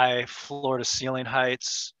high floor to ceiling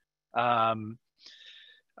heights,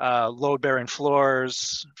 load-bearing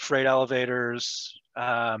floors, freight elevators,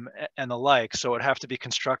 and the like. So it would have to be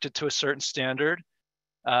constructed to a certain standard.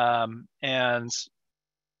 And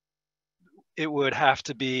it would have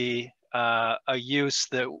to be a use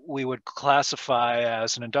that we would classify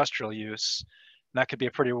as an industrial use. And that could be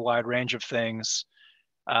a pretty wide range of things.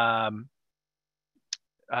 And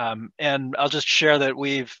I'll just share that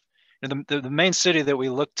the main city that we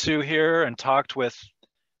looked to here and talked with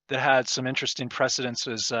that had some interesting precedents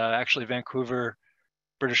was actually Vancouver,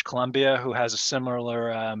 British Columbia, who has a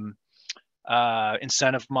similar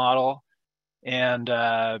incentive model, and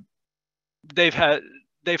they've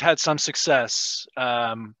had some success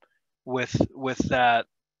with that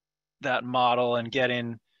model and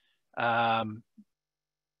getting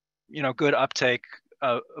good uptake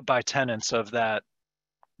by tenants of that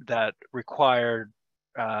required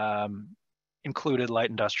included light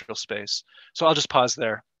industrial space. So I'll just pause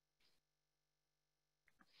there.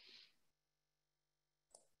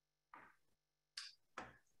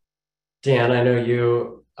 Dan, I know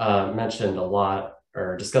you mentioned a lot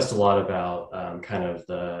or discussed a lot about kind of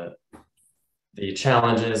the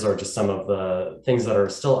challenges or just some of the things that are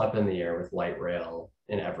still up in the air with light rail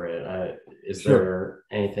in Everett. Is there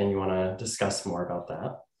anything you want to discuss more about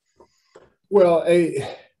that? Well,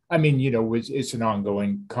 I mean, it's an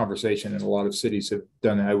ongoing conversation, and a lot of cities have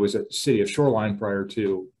done that. I was at the city of Shoreline prior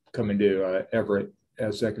to coming to Everett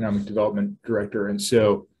as economic development director, and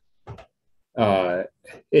so it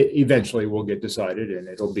eventually will get decided, and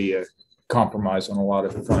it'll be a compromise on a lot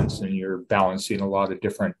of fronts, and you're balancing a lot of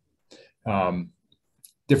different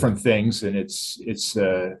things, and it's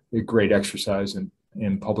a great exercise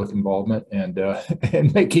in public involvement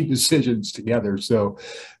and making decisions together. So,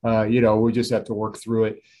 we just have to work through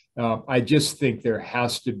it. I just think there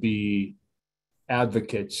has to be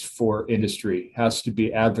advocates for industry, has to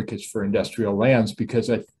be advocates for industrial lands,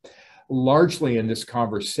 because largely in this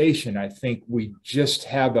conversation, I think we just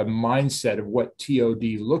have a mindset of what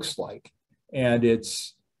TOD looks like. And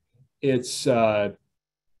it's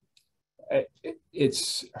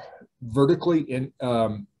vertically in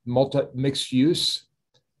mixed use.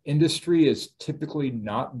 Industry is typically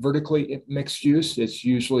not vertically mixed use. It's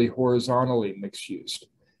usually horizontally mixed use.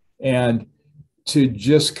 And to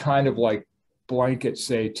just kind of like blanket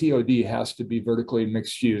say TOD has to be vertically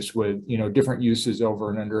mixed use with different uses over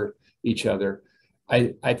and under each other,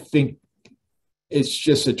 I think it's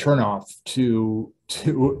just a turnoff to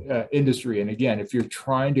industry. And again, if you're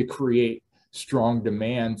trying to create strong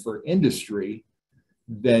demand for industry,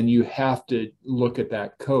 then you have to look at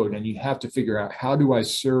that code and you have to figure out, how do I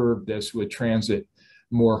serve this with transit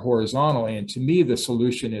more horizontally? And to me, the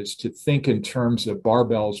solution is to think in terms of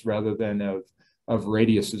barbells rather than of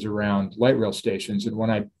radiuses around light rail stations. And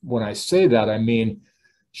when I say that, I mean,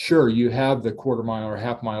 sure, you have the quarter mile or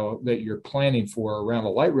half mile that you're planning for around a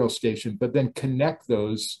light rail station, but then connect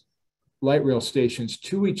those light rail stations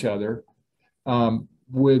to each other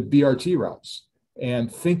with BRT routes,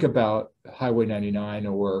 and think about Highway 99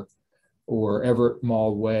 or Everett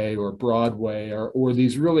Mall Way or Broadway or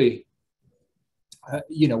these really,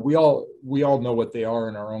 we all know what they are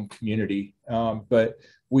in our own community, but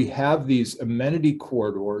we have these amenity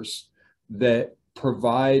corridors that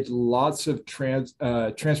provide lots of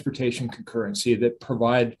transportation concurrency, that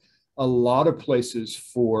provide a lot of places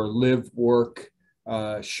for live, work,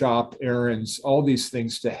 shop, errands, all these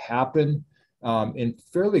things to happen in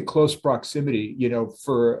fairly close proximity,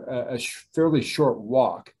 for a fairly short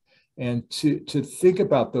walk, and to think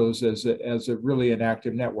about those as a really an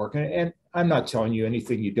active network. And I'm not telling you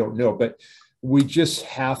anything you don't know, but we just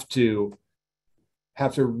have to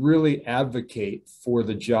really advocate for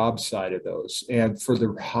the job side of those and for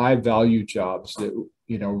the high value jobs that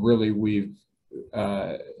really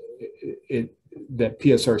that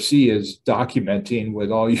PSRC is documenting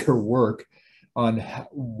with all your work on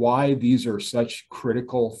why these are such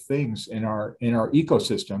critical things in our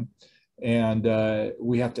ecosystem. And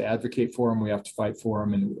we have to advocate for them, we have to fight for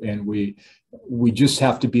them, and we just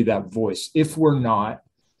have to be that voice. If we're not,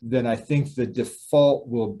 then I think the default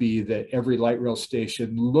will be that every light rail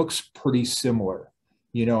station looks pretty similar.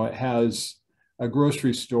 It has a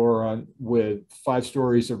grocery store with 5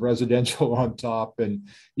 stories of residential on top. And,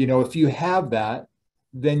 if you have that,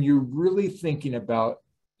 then you're really thinking about,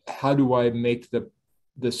 how do I make the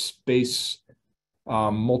the space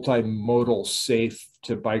multimodal safe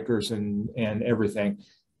to bikers and everything.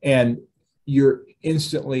 And you're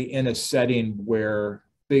instantly in a setting where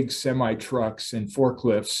big semi trucks and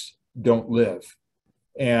forklifts don't live.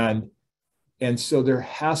 And so there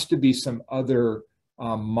has to be some other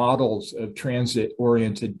models of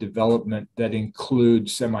transit-oriented development that include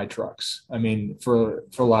semi trucks. I mean, for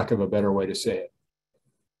lack of a better way to say it.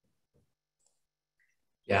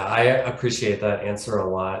 Yeah, I appreciate that answer a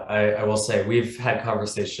lot. I will say we've had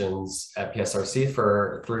conversations at PSRC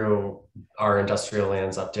through our industrial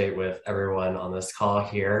lands update with everyone on this call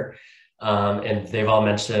here. And they've all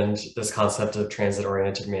mentioned this concept of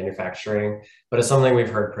transit-oriented manufacturing, but it's something we've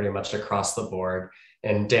heard pretty much across the board.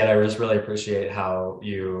 And Dan, I just really appreciate how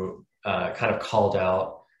you kind of called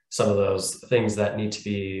out some of those things that need to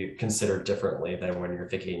be considered differently than when you're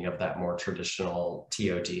thinking of that more traditional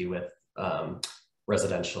TOD with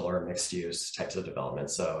residential or mixed use types of development.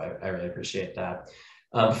 So I really appreciate that.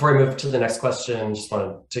 Before I move to the next question, just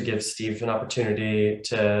wanted to give Steve an opportunity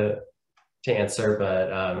to answer,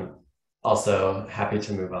 but also happy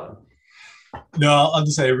to move on. No, I'll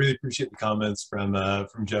just say I really appreciate the comments from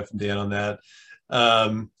Jeff and Dan on that.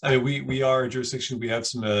 I mean, we are a jurisdiction. We have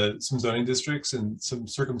some zoning districts and some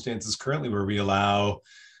circumstances currently where we allow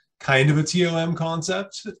kind of a TOM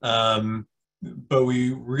concept, but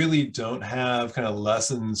we really don't have kind of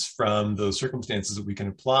lessons from those circumstances that we can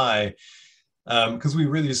apply, because we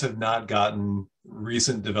really just have not gotten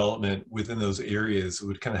recent development within those areas. It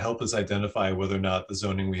would kind of help us identify whether or not the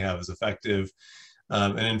zoning we have is effective.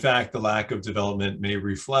 And in fact, the lack of development may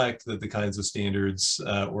reflect that the kinds of standards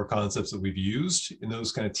or concepts that we've used in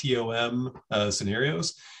those kind of TOM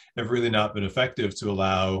scenarios have really not been effective to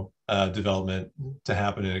allow development to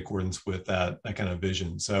happen in accordance with that kind of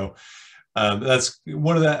vision. So that's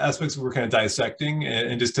one of the aspects that we're kind of dissecting.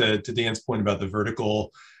 And just to Dan's point about the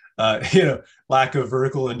vertical, lack of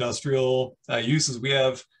vertical industrial uses, we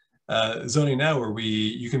have zoning now where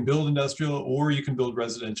you can build industrial or you can build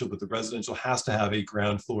residential, but the residential has to have a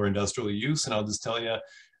ground floor industrial use. And I'll just tell you,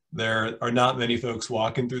 there are not many folks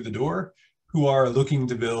walking through the door who are looking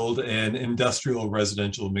to build an industrial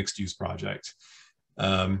residential mixed use project.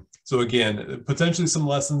 So again, potentially some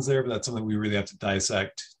lessons there, but that's something we really have to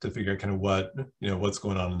dissect to figure out kind of what's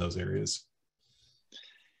going on in those areas.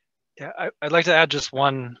 Yeah, I'd like to add just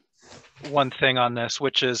one thing on this,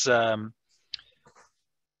 which is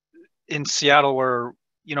in Seattle, we're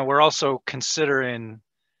also considering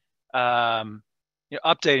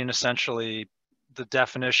updating essentially the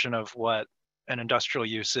definition of what an industrial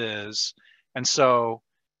use is, and so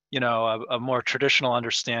a more traditional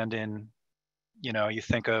understanding. You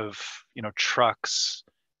think of, trucks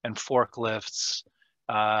and forklifts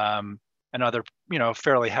and other,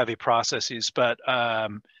 fairly heavy processes. But,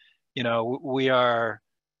 we are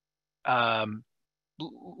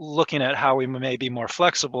looking at how we may be more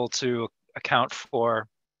flexible to account for,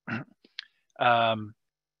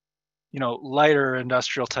 lighter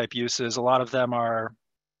industrial type uses. A lot of them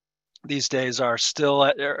these days are still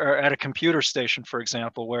at a computer station, for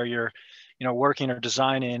example, where you're, working or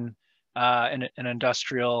designing an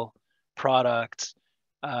industrial product,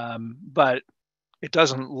 but it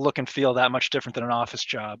doesn't look and feel that much different than an office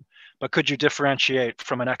job. But could you differentiate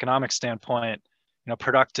from an economic standpoint,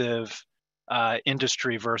 productive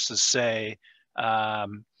industry versus, say, a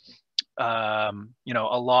law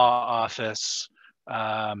office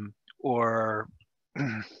or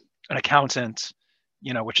an accountant,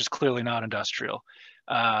 which is clearly not industrial.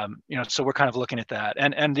 So we're kind of looking at that,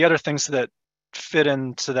 and the other things that fit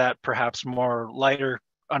into that perhaps more lighter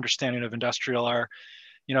understanding of industrial are,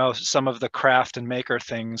 some of the craft and maker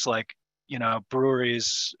things like,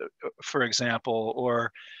 breweries, for example, or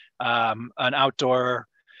an outdoor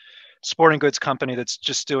sporting goods company that's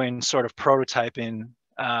just doing sort of prototyping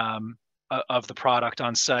of the product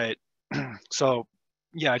on site. So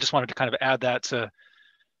yeah, I just wanted to kind of add that to,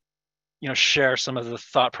 share some of the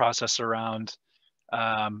thought process around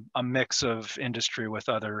a mix of industry with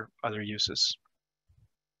other uses.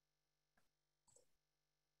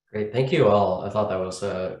 Great, thank you all. I thought that was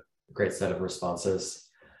a great set of responses.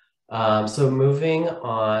 So moving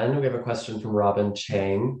on, we have a question from Robin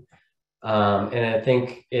Chang. And I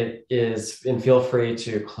think it is, and feel free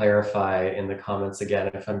to clarify in the comments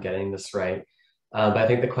again if I'm getting this right. But I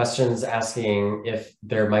think the question is asking if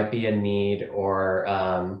there might be a need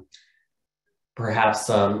or perhaps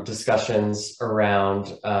some discussions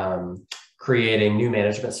around creating new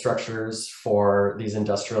management structures for these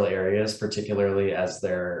industrial areas, particularly as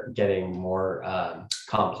they're getting more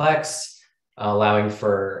complex, allowing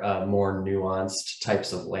for more nuanced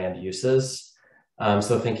types of land uses.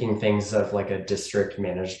 So thinking things of like a district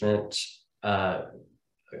management, a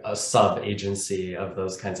sub-agency of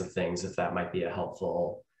those kinds of things, if that might be a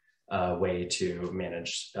helpful way to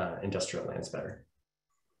manage industrial lands better.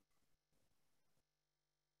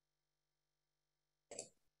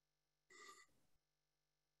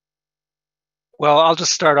 Well, I'll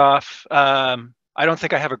just start off. I don't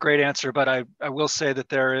think I have a great answer, but I will say that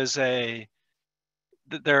there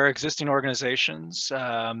are existing organizations.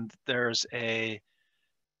 There's a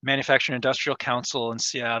Manufacturing Industrial Council in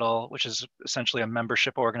Seattle, which is essentially a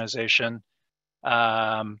membership organization.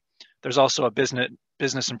 There's also a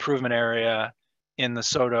business improvement area in the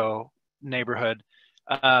SoDo neighborhood.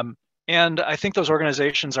 And I think those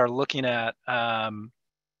organizations are looking at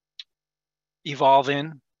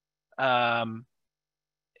evolving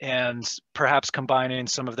and perhaps combining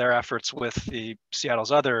some of their efforts with the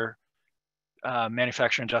Seattle's other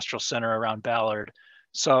manufacturing industrial center around Ballard.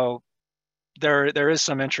 So there is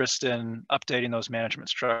some interest in updating those management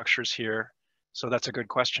structures here. So that's a good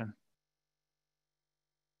question.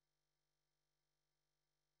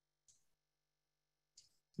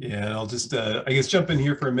 Yeah, and I'll just, I guess, jump in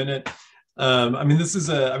here for a minute. I mean, it's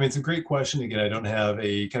a great question. Again, I don't have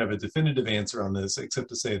a kind of a definitive answer on this, except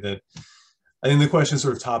to say that I think the question is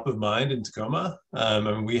sort of top of mind in Tacoma. I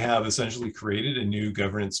mean, we have essentially created a new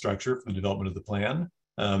governance structure for the development of the plan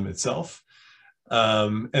itself.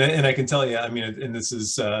 And I can tell you, I mean, and this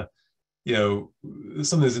is, you know,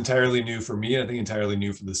 something that's entirely new for me, and I think entirely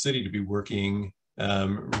new for the city to be working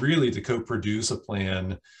really to co-produce a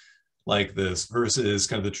plan like this versus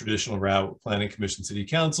kind of the traditional route. Planning Commission, City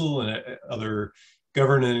Council, and other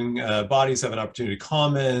governing bodies have an opportunity to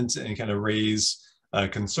comment and kind of raise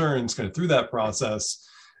concerns kind of through that process.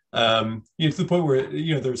 You know, to the point where,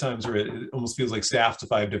 you know, there are times where it almost feels like staff to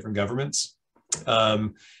 5 different governments.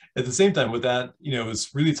 At the same time, with that, you know,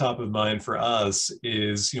 it's really top of mind for us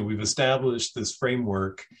is, you know, we've established this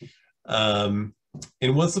framework. And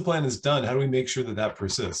once the plan is done, how do we make sure that that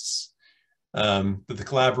persists? That the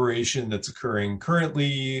collaboration that's occurring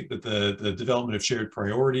currently, that the development of shared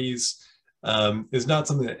priorities is not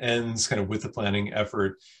something that ends kind of with the planning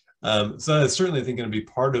effort. So that's certainly, I think, going to be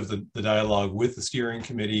part of the dialogue with the steering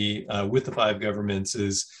committee, with the 5 governments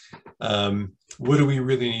is, what do we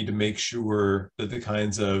really need to make sure that the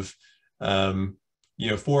kinds of, you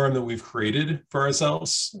know, forum that we've created for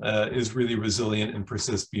ourselves is really resilient and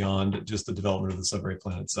persists beyond just the development of the sub-ray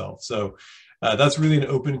plan itself. So that's really an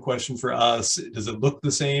open question for us. Does it look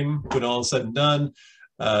the same when all is said and done?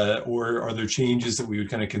 Or are there changes that we would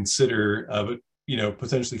kind of consider, you know,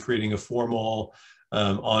 potentially creating a formal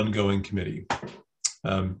ongoing committee?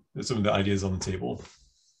 Some of the ideas on the table.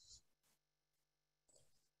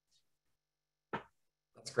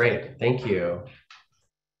 That's great, thank you.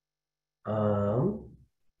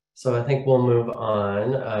 So I think we'll move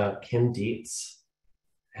on. Kim Dietz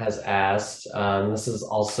has asked, this is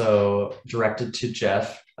also directed to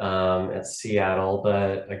Jeff at Seattle,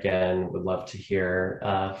 but again, would love to hear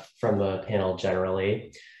from the panel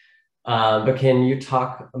generally. But can you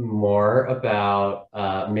talk more about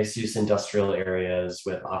mixed-use industrial areas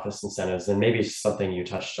with office incentives, and maybe something you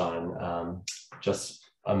touched on just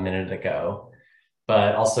a minute ago,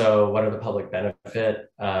 but also what are the public benefits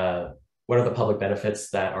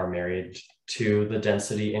that are married to the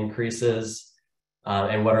density increases?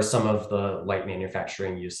 And what are some of the light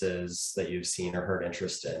manufacturing uses that you've seen or heard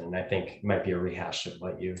interest in? And I think it might be a rehash of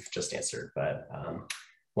what you've just answered, but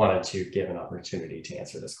wanted to give an opportunity to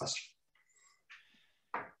answer this question.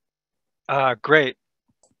 Great.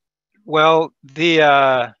 Well,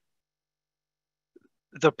 the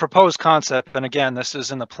proposed concept, and again, this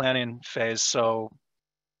is in the planning phase, so,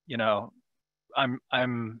 you know,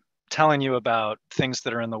 I'm telling you about things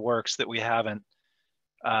that are in the works that we haven't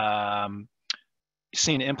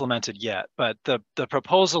seen implemented yet. But the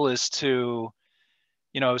proposal is to,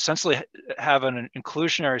 you know, essentially have an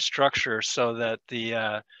inclusionary structure so that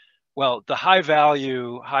the high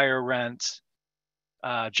value, higher rent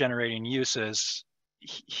generating uses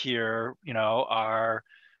here, you know, are,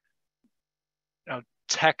 you know,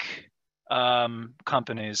 tech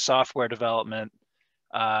companies, software development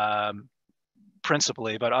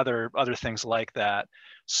principally, but other things like that.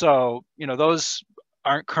 So, you know, those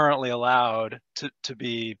aren't currently allowed to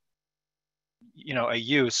be, you know, a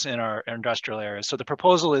use in our industrial areas. So the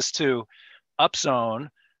proposal is to upzone,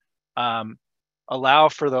 allow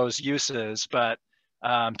for those uses, but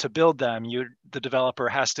to build them, the developer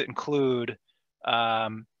has to include a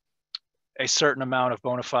certain amount of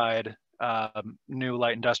bona fide new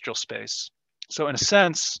light industrial space. So in a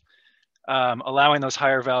sense, allowing those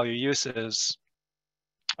higher value uses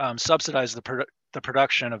subsidize the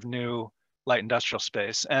production of new light industrial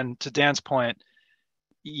space. And to Dan's point,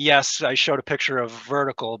 yes, I showed a picture of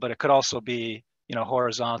vertical, but it could also be,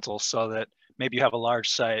 horizontal, so that maybe you have a large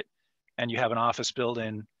site and you have an office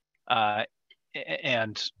building, and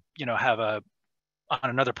have on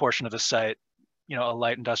another portion of the site, a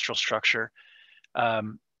light industrial structure.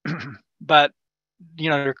 But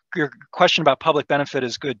your question about public benefit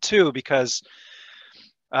is good too, because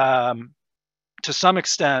to some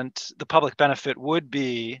extent, the public benefit would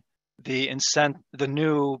be the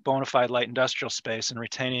new bona fide light industrial space and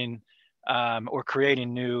retaining or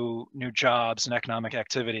creating new jobs and economic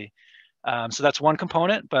activity. So that's one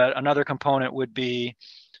component, but another component would be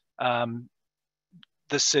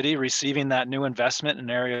the city receiving that new investment in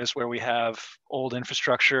areas where we have old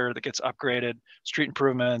infrastructure that gets upgraded, street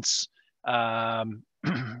improvements, sewer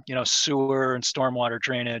and stormwater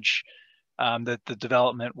drainage, that the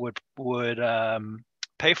development would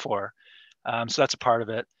pay for. So that's a part of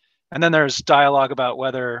it. And then there's dialogue about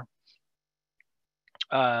whether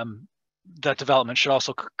that development should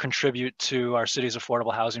also contribute to our city's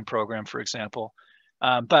affordable housing program, for example.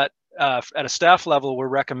 But at a staff level, we're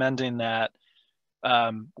recommending that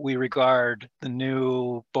we regard the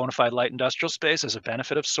new bona fide light industrial space as a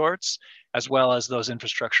benefit of sorts, as well as those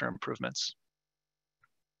infrastructure improvements.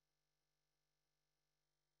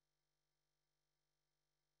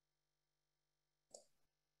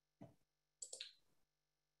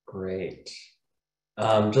 Great.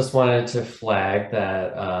 Just wanted to flag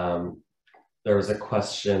that there was a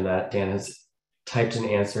question that Dan has typed an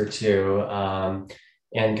answer to,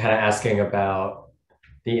 and kind of asking about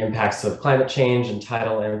the impacts of climate change and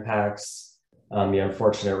tidal impacts, the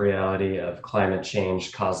unfortunate reality of climate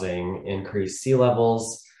change causing increased sea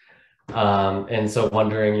levels. And so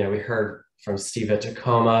wondering, we heard from Steve at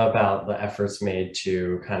Tacoma about the efforts made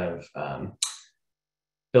to kind of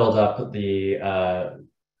build up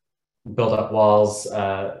walls,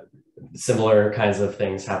 similar kinds of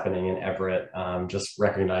things happening in Everett, just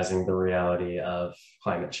recognizing the reality of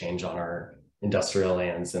climate change on our industrial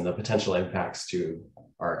lands and the potential impacts to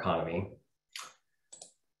our economy.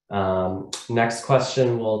 Next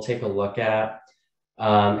question we'll take a look at,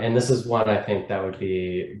 and this is one I think that would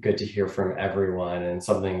be good to hear from everyone, and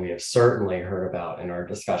something we have certainly heard about in our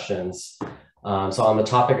discussions. So on the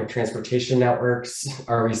topic of transportation networks,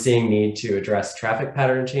 are we seeing need to address traffic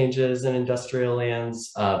pattern changes in industrial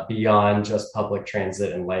lands beyond just public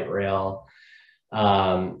transit and light rail?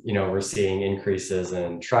 We're seeing increases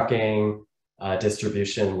in trucking,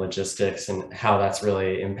 distribution, logistics, and how that's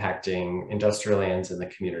really impacting industrial lands and the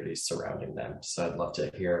communities surrounding them. So I'd love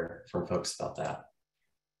to hear from folks about that.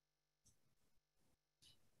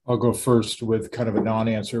 I'll go first with kind of a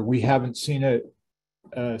non-answer. We haven't seen a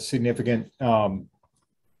significant,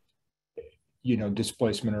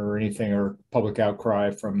 displacement or anything, or public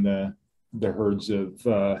outcry from the herds of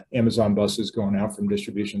Amazon buses going out from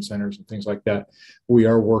distribution centers and things like that. We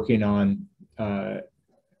are working on,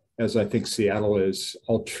 as I think Seattle is,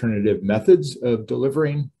 alternative methods of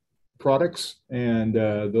delivering products, and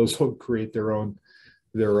those will create their own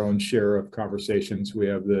share of conversations. We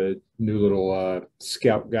have the new little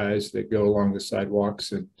scout guys that go along the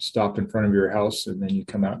sidewalks and stop in front of your house, and then you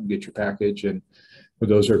come out and get your package, and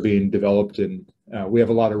those are being developed. And we have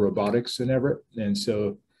a lot of robotics in Everett, and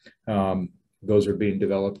so those are being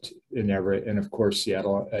developed in Everett. And of course,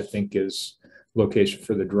 Seattle, I think, is location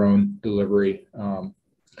for the drone delivery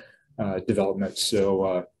development.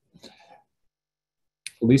 So at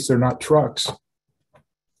least they're not trucks.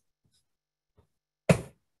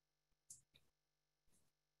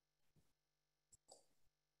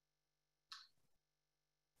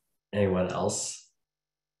 Anyone else?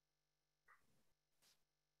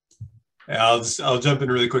 I'll jump in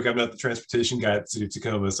really quick. I'm not the transportation guy at the city of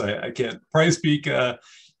Tacoma, so I can't probably speak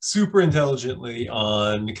super intelligently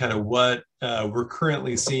on kind of what we're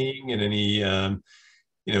currently seeing and any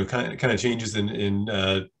kind of changes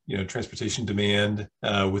in transportation demand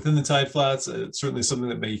within the tide flats. It's certainly something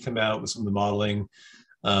that may come out with some of the modeling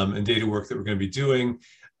and data work that we're going to be doing.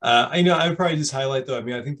 I would probably just highlight, though,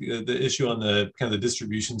 I think the issue on the kind of the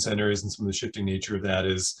distribution centers and some of the shifting nature of that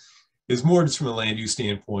is more just from a land use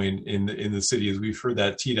standpoint in the city, as we've heard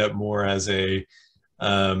that teed up more as a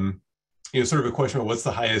sort of a question of what's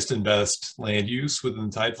the highest and best land use within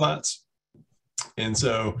the tide flats. And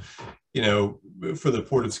so, for the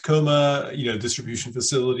Port of Tacoma, distribution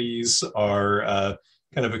facilities are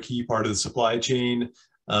kind of a key part of the supply chain.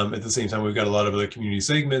 At the same time, we've got a lot of other community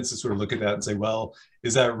segments that sort of look at that and say, well,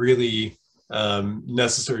 is that really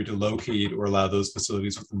necessary to locate or allow those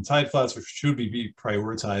facilities within tide flats, or should we be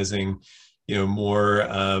prioritizing, more,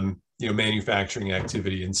 manufacturing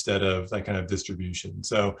activity instead of that kind of distribution.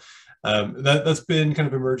 So that's been kind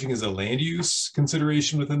of emerging as a land use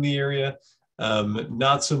consideration within the area.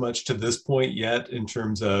 Not so much to this point yet in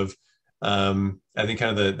terms of, I think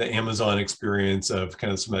kind of the Amazon experience of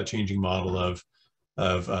kind of some of that changing model of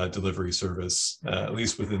delivery service, at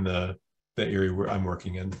least within the area where I'm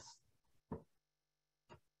working in.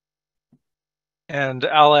 And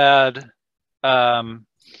I'll add,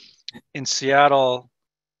 in Seattle,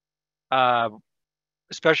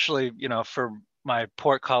 especially, for my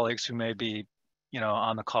port colleagues who may be,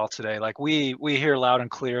 on the call today, like we hear loud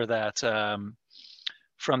and clear that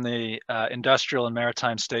from the industrial and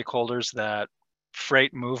maritime stakeholders that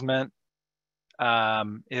freight movement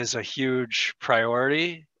is a huge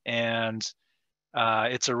priority, and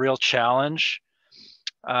it's a real challenge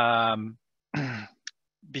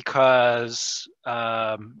because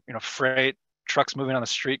freight trucks moving on the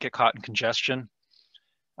street get caught in congestion,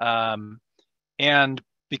 and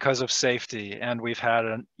because of safety. And we've had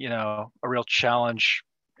a real challenge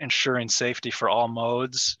ensuring safety for all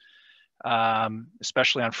modes,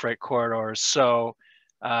 especially on freight corridors. So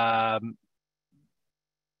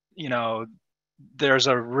there's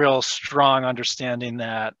a real strong understanding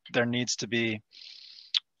that there needs to be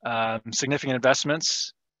significant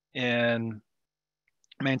investments in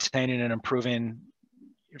maintaining and improving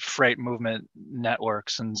freight movement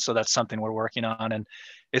networks. And so that's something we're working on, and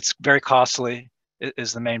it's very costly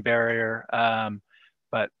is the main barrier.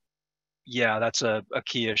 But yeah, that's a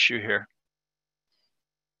key issue here.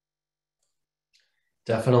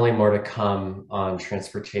 Definitely more to come on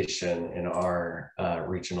transportation in our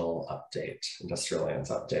regional update, industrial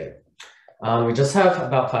lands update. We just have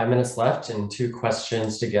about 5 minutes left and 2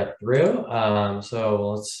 questions to get through.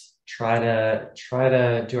 So let's try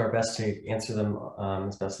to do our best to answer them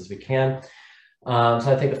as best as we can. So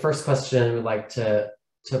I think the first question we'd like to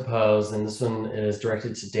pose, and this one is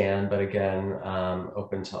directed to Dan, but again,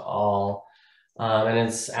 open to all. And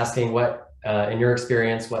it's asking what, in your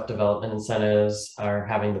experience, what development incentives are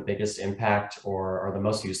having the biggest impact or are the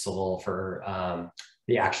most useful for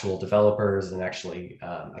the actual developers and actually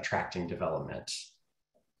attracting development?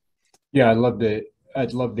 Yeah, I'd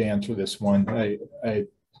love to answer this one.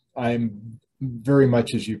 I'm very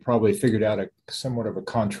much, as you probably figured out, somewhat of a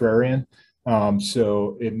contrarian.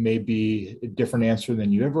 So it may be a different answer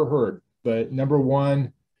than you ever heard. But number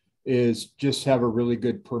one is just have a really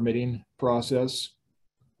good permitting process.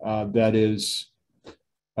 That is,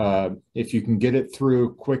 if you can get it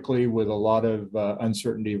through quickly with a lot of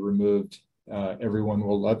uncertainty removed, everyone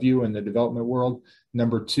will love you in the development world.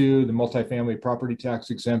 Number two, the multifamily property tax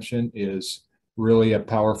exemption is really a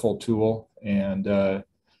powerful tool, and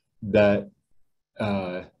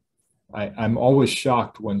I'm always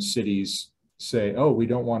shocked when cities say, "Oh, we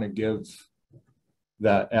don't want to give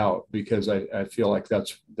that out," because I feel like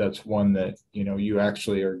that's one that you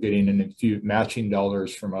actually are getting an infused matching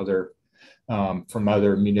dollars from other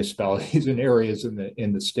municipalities and areas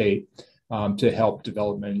in the state to help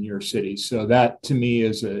development in your city. So that to me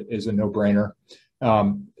is a no-brainer.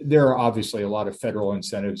 There are obviously a lot of federal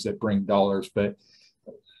incentives that bring dollars, but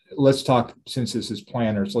let's talk, since this is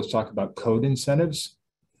planners, let's talk about code incentives.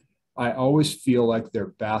 I always feel like they're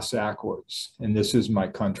backwards, and this is my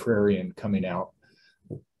contrarian coming out.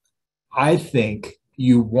 I think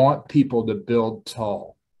you want people to build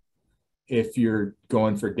tall if you're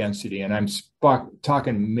going for density, and I'm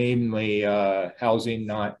talking mainly housing,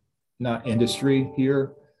 not industry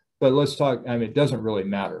here. But let's talk. I mean, it doesn't really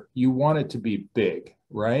matter. You want it to be big,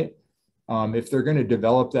 right? If they're going to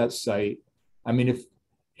develop that site, I mean, if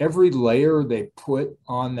every layer they put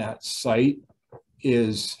on that site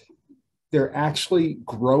is, they're actually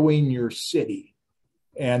growing your city,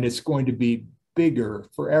 and it's going to be bigger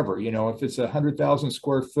forever. If it's 100,000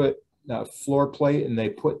 square foot floor plate and they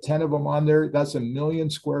put 10 of them on there, that's 1 million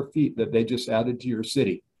square feet that they just added to your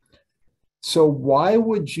city. So why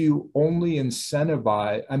would you only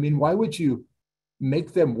incentivize? I mean, why would you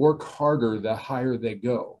make them work harder the higher they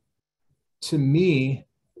go? To me,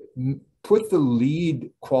 put the lead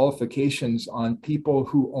qualifications on people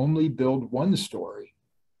who only build one story.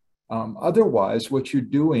 Otherwise, what you're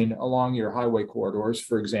doing along your highway corridors,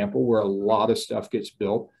 for example, where a lot of stuff gets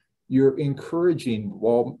built, you're encouraging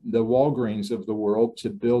the Walgreens of the world to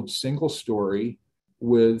build single story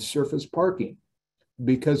with surface parking.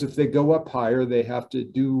 Because if they go up higher, they have to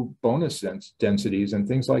do bonus densities and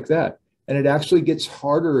things like that. And it actually gets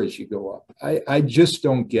harder as you go up. I just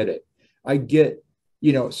don't get it. I get,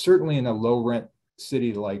 certainly in a low rent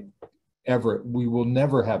city like Everett, we will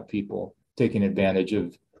never have people taking advantage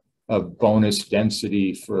of bonus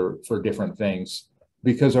density for different things.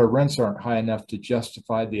 because our rents aren't high enough to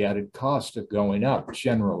justify the added cost of going up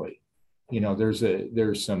generally.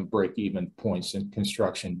 There's some break-even points in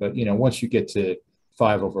construction, but once you get to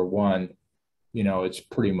 5/1, it's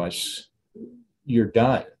pretty much, you're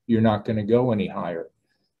done. You're not going to go any higher.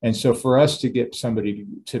 And so for us to get somebody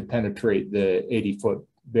to penetrate the 80-foot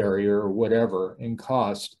barrier or whatever in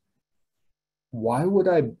cost, why would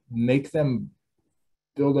I make them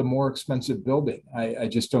build a more expensive building? I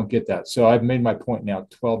just don't get that. So I've made my point now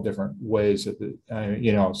 12 different ways that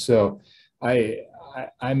so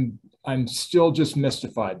I'm still just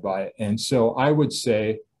mystified by it. And so I would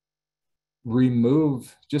say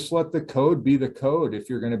just let the code be the code if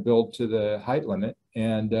you're going to build to the height limit,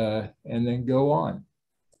 and then go on.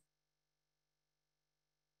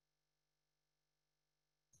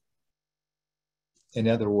 In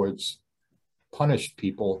other words, punish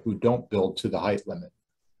people who don't build to the height limit.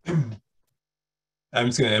 I'm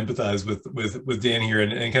just going to empathize with Dan here,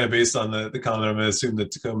 and kind of based on the comment, I'm going to assume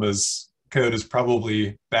that Tacoma's code is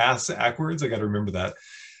probably backwards. I got to remember that.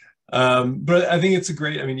 But I think it's a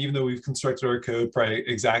great, even though we've constructed our code probably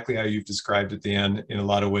exactly how you've described it, Dan, in a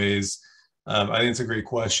lot of ways, I think it's a great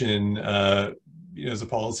question. As a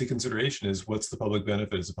policy consideration, is what's the public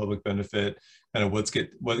benefit? Is the public benefit kind of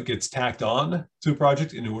what gets tacked on to a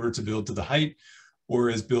project in order to build to the height, or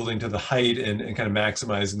is building to the height and kind of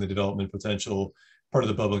maximizing the development potential part of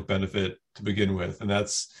the public benefit to begin with? And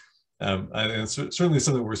that's I think it's certainly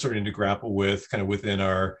something we're starting to grapple with kind of within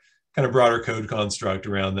our kind of broader code construct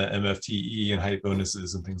around the MFTE and height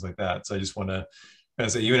bonuses and things like that. So I just want to kind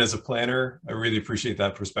of say, even as a planner, I really appreciate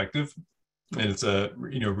that perspective. And it's a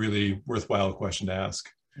really worthwhile question to ask.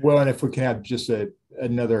 Well, and if we can have just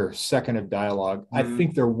another second of dialogue, I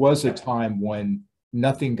think there was a time when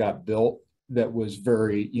nothing got built that was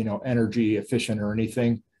very energy efficient or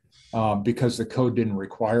anything, because the code didn't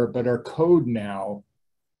require it. But our code now,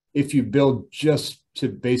 if you build just to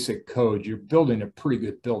basic code, you're building a pretty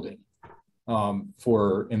good building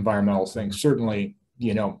for environmental things, certainly,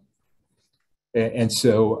 and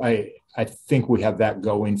so I think we have that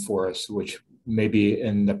going for us, which maybe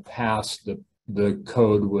in the past, the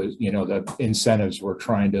code was, the incentives were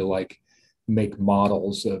trying to make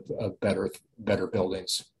models of better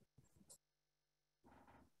buildings.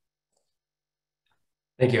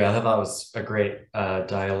 Thank you. I thought that was a great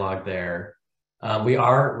dialogue there. We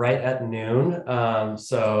are right at noon.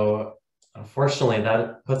 So unfortunately,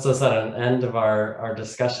 that puts us at an end of our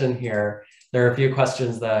discussion here. There are a few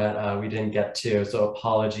questions that we didn't get to, so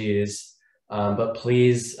apologies. But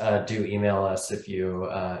please do email us if you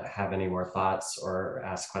have any more thoughts or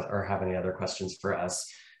have any other questions for us.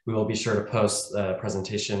 We will be sure to post the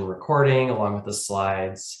presentation recording along with the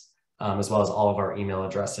slides, as well as all of our email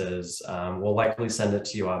addresses. We'll likely send it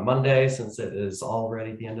to you on Monday since it is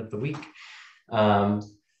already the end of the week.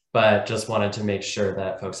 But just wanted to make sure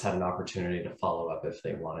that folks had an opportunity to follow up if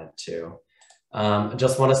they wanted to. I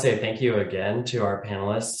just want to say thank you again to our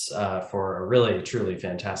panelists for a really, truly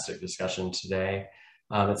fantastic discussion today.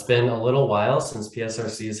 It's been a little while since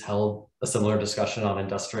PSRC's held a similar discussion on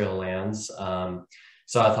industrial lands.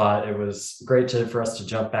 So I thought it was great for us to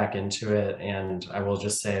jump back into it. And I will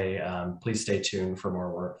just say, please stay tuned for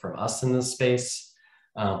more work from us in this space.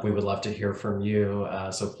 We would love to hear from you.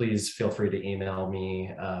 So please feel free to email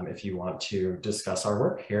me if you want to discuss our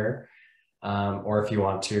work here. Or if you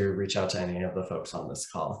want to reach out to any of the folks on this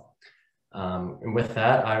call. And with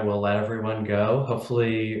that, I will let everyone go.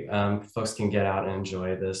 Hopefully folks can get out and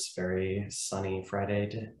enjoy this very sunny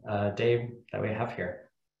Friday day that we have here.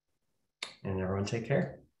 And everyone take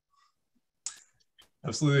care.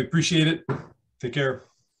 Absolutely, appreciate it. Take care.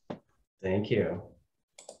 Thank you.